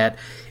would do that,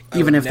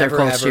 even if they're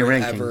close to your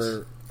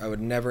rankings. I would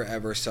never,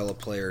 ever sell a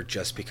player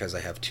just because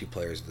I have 2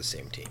 players of the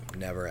same team.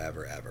 Never,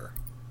 ever, ever.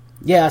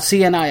 Yeah,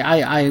 see, and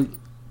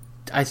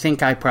I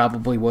think I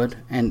probably would,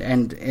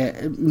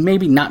 and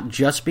maybe not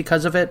just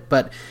because of it,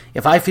 but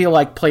if I feel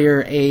like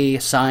player A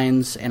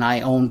signs and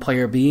I own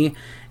player B,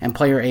 and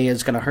player A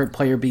is going to hurt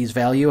player B's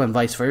value and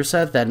vice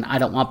versa, then I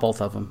don't want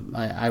both of them.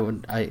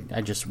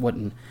 I just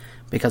wouldn't,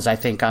 because I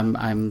think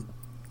I'm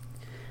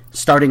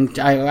starting.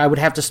 I would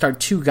have to start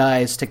 2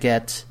 guys to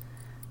get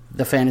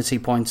the fantasy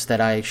points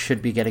that I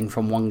should be getting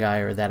from one guy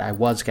or that I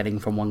was getting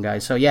from one guy.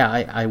 So yeah,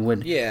 I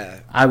would. Yeah.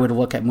 I would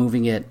look at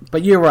moving it.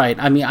 But you're right.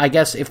 I mean, I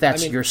guess if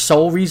that's your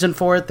sole reason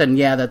for it, then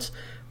yeah, that's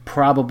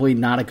probably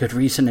not a good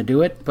reason to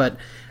do it. But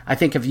I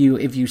think if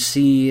you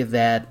see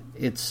that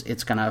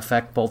it's going to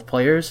affect both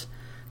players,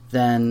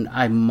 then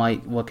I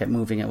might look at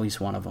moving at least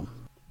one of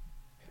them.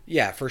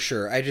 Yeah, for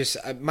sure.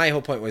 My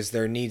whole point was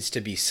there needs to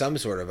be some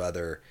sort of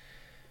other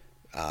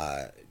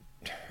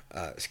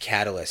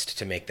catalyst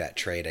to make that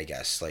trade, I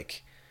guess.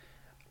 Like,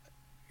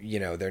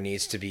 there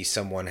needs to be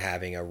someone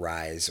having a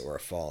rise or a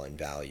fall in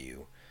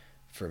value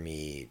for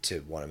me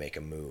to want to make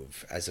a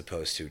move, as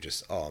opposed to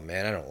just, oh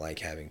man, I don't like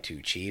having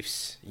 2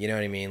 Chiefs. You know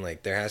what I mean?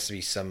 Like, there has to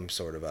be some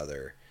sort of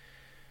other,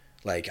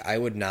 like, I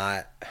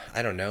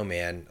don't know,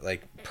 man.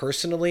 Like,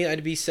 personally,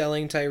 I'd be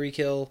selling Tyreek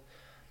Hill,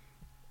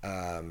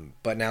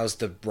 but now's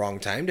the wrong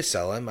time to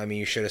sell him. I mean,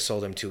 you should have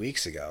sold him 2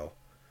 weeks ago.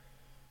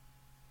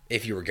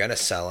 If you were gonna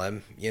sell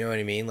him, you know what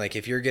I mean? Like,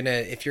 if you're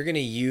gonna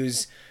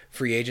use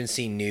free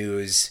agency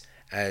news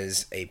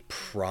as a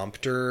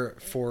prompter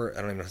for, I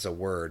don't even know if it's a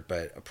word,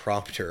 but a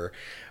prompter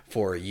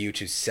for you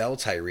to sell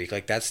Tyreek,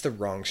 like, that's the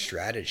wrong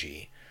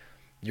strategy.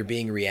 You're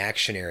being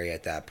reactionary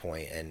at that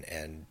point,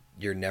 and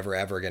you're never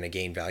ever going to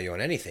gain value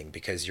on anything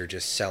because you're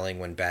just selling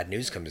when bad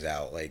news comes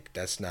out. Like,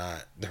 that's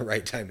not the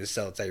right time to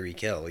sell Tyreek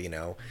Hill,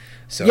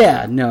 So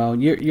yeah, no,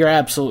 you're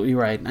absolutely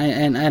right,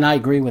 and I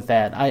agree with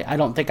that. I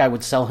don't think I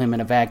would sell him in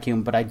a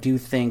vacuum, but I do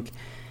think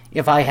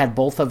if I had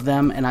both of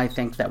them, and I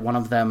think that one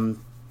of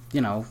them,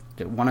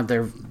 one of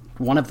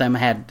them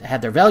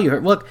had their value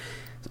hurt. Look,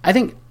 I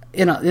think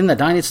in the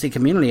dynasty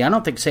community, I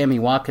don't think Sammy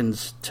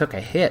Watkins took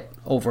a hit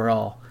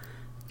overall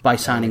by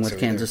signing with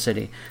Kansas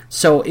City.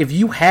 So if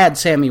you had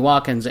Sammy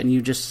Watkins and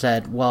you just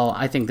said, well,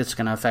 I think this is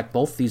going to affect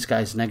both these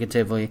guys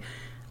negatively,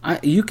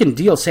 you can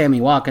deal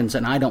Sammy Watkins,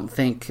 and I don't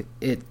think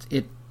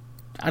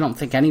I don't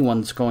think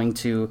anyone's going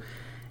to,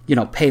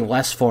 pay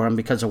less for him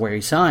because of where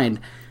he signed.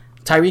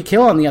 Tyreek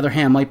Hill, on the other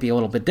hand, might be a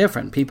little bit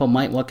different. People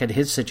might look at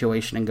his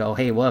situation and go,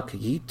 hey, look,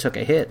 he took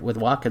a hit with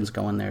Watkins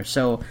going there.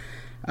 So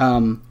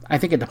I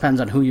think it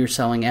depends on who you're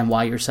selling and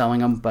why you're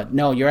selling them. But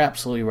no, you're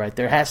absolutely right.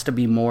 There has to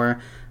be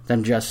more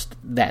than just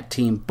that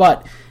team.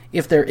 But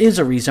if there is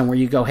a reason where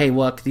you go, hey,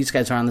 look, these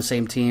guys are on the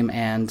same team,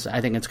 and I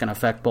think it's going to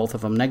affect both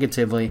of them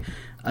negatively,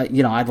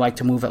 I'd like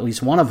to move at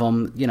least one of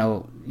them,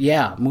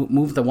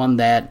 move the one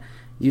that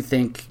you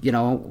think,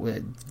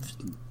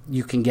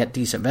 you can get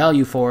decent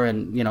value for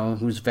and,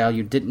 whose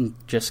value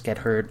didn't just get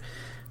hurt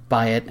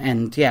by it.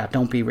 And, yeah,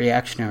 don't be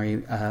reactionary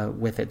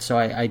with it. So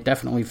I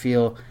definitely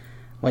feel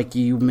like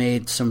you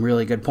made some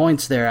really good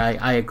points there.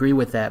 I agree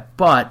with that.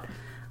 But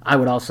I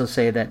would also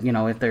say that,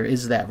 if there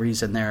is that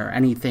reason there, or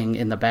anything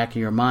in the back of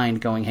your mind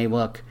going, hey,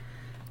 look,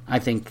 I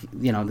think,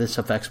 this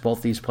affects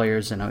both these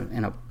players in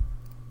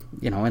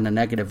a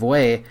negative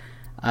way,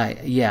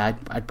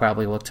 I'd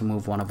probably look to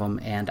move one of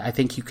them. And I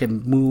think you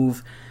can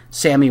move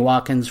Sammy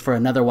Watkins for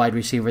another wide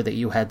receiver that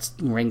you had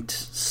ranked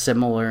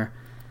similar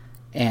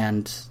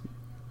and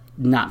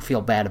not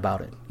feel bad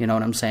about it. You know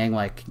what I'm saying?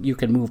 Like, you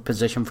can move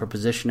position for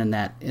position in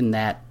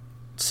that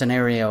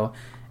scenario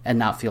and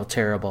not feel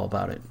terrible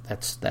about it.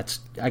 That's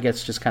I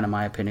guess just kind of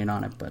my opinion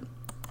on it. But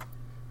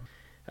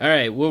all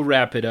right, we'll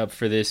wrap it up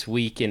for this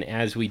week, and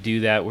as we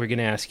do that, we're going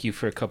to ask you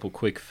for a couple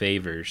quick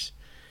favors.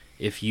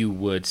 If you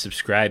would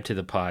subscribe to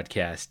the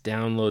podcast,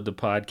 download the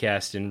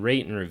podcast, and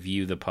rate and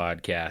review the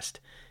podcast.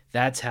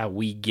 That's how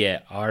we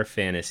get our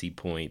fantasy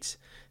points.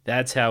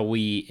 That's how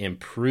we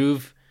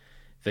improve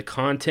the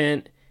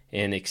content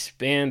and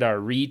expand our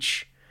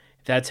reach.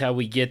 That's how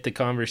we get the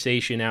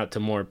conversation out to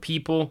more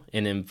people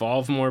and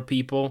involve more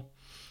people,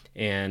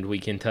 and we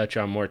can touch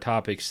on more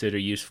topics that are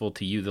useful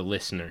to you, the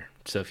listener.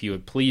 So if you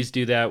would please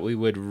do that, we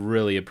would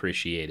really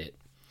appreciate it.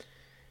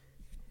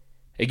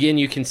 Again,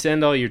 you can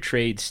send all your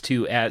trades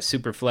to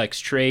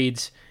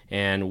 @SuperFlexTrades,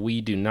 and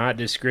we do not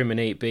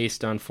discriminate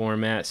based on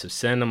format, so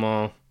send them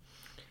all.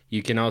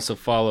 You can also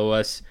follow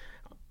us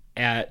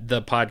at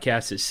the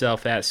podcast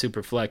itself,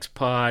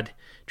 @SuperFlexPod.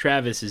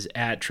 Travis is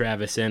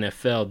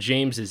 @TravisNFL.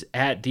 James is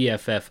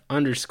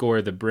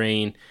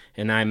 @DFF_TheBrain,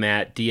 and I'm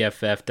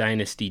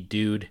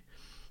 @DFFDynastyDude.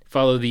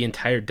 Follow the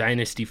entire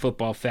Dynasty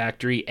Football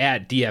Factory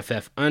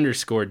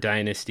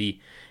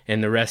 @DFF_Dynasty,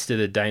 and the rest of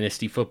the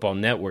Dynasty Football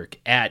Network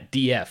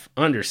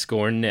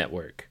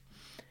 @DF_Network.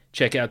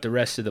 Check out the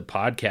rest of the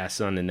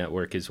podcasts on the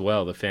network as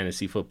well: the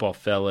Fantasy Football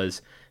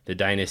Fellas, the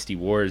Dynasty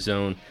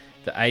Warzone,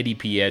 the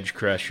IDP Edge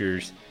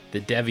Crushers, the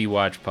Devi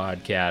Watch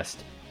Podcast,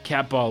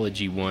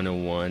 Capology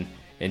 101,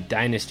 and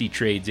Dynasty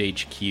Trades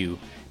HQ.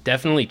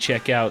 Definitely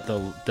check out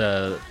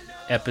the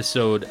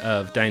episode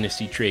of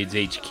Dynasty Trades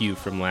HQ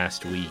from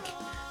last week.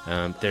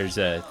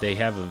 They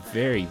have a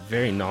very,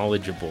 very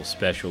knowledgeable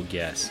special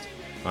guest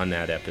on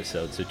that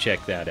episode, so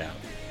check that out.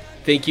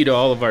 Thank you to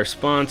all of our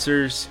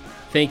sponsors.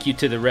 Thank you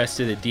to the rest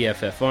of the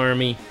DFF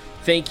Army.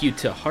 Thank you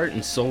to Heart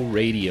and Soul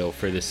Radio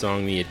for the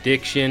song The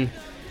Addiction.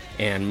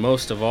 And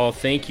most of all,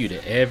 thank you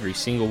to every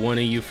single one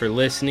of you for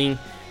listening.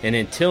 And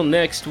until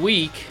next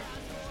week,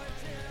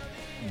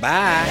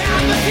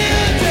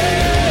 Bye.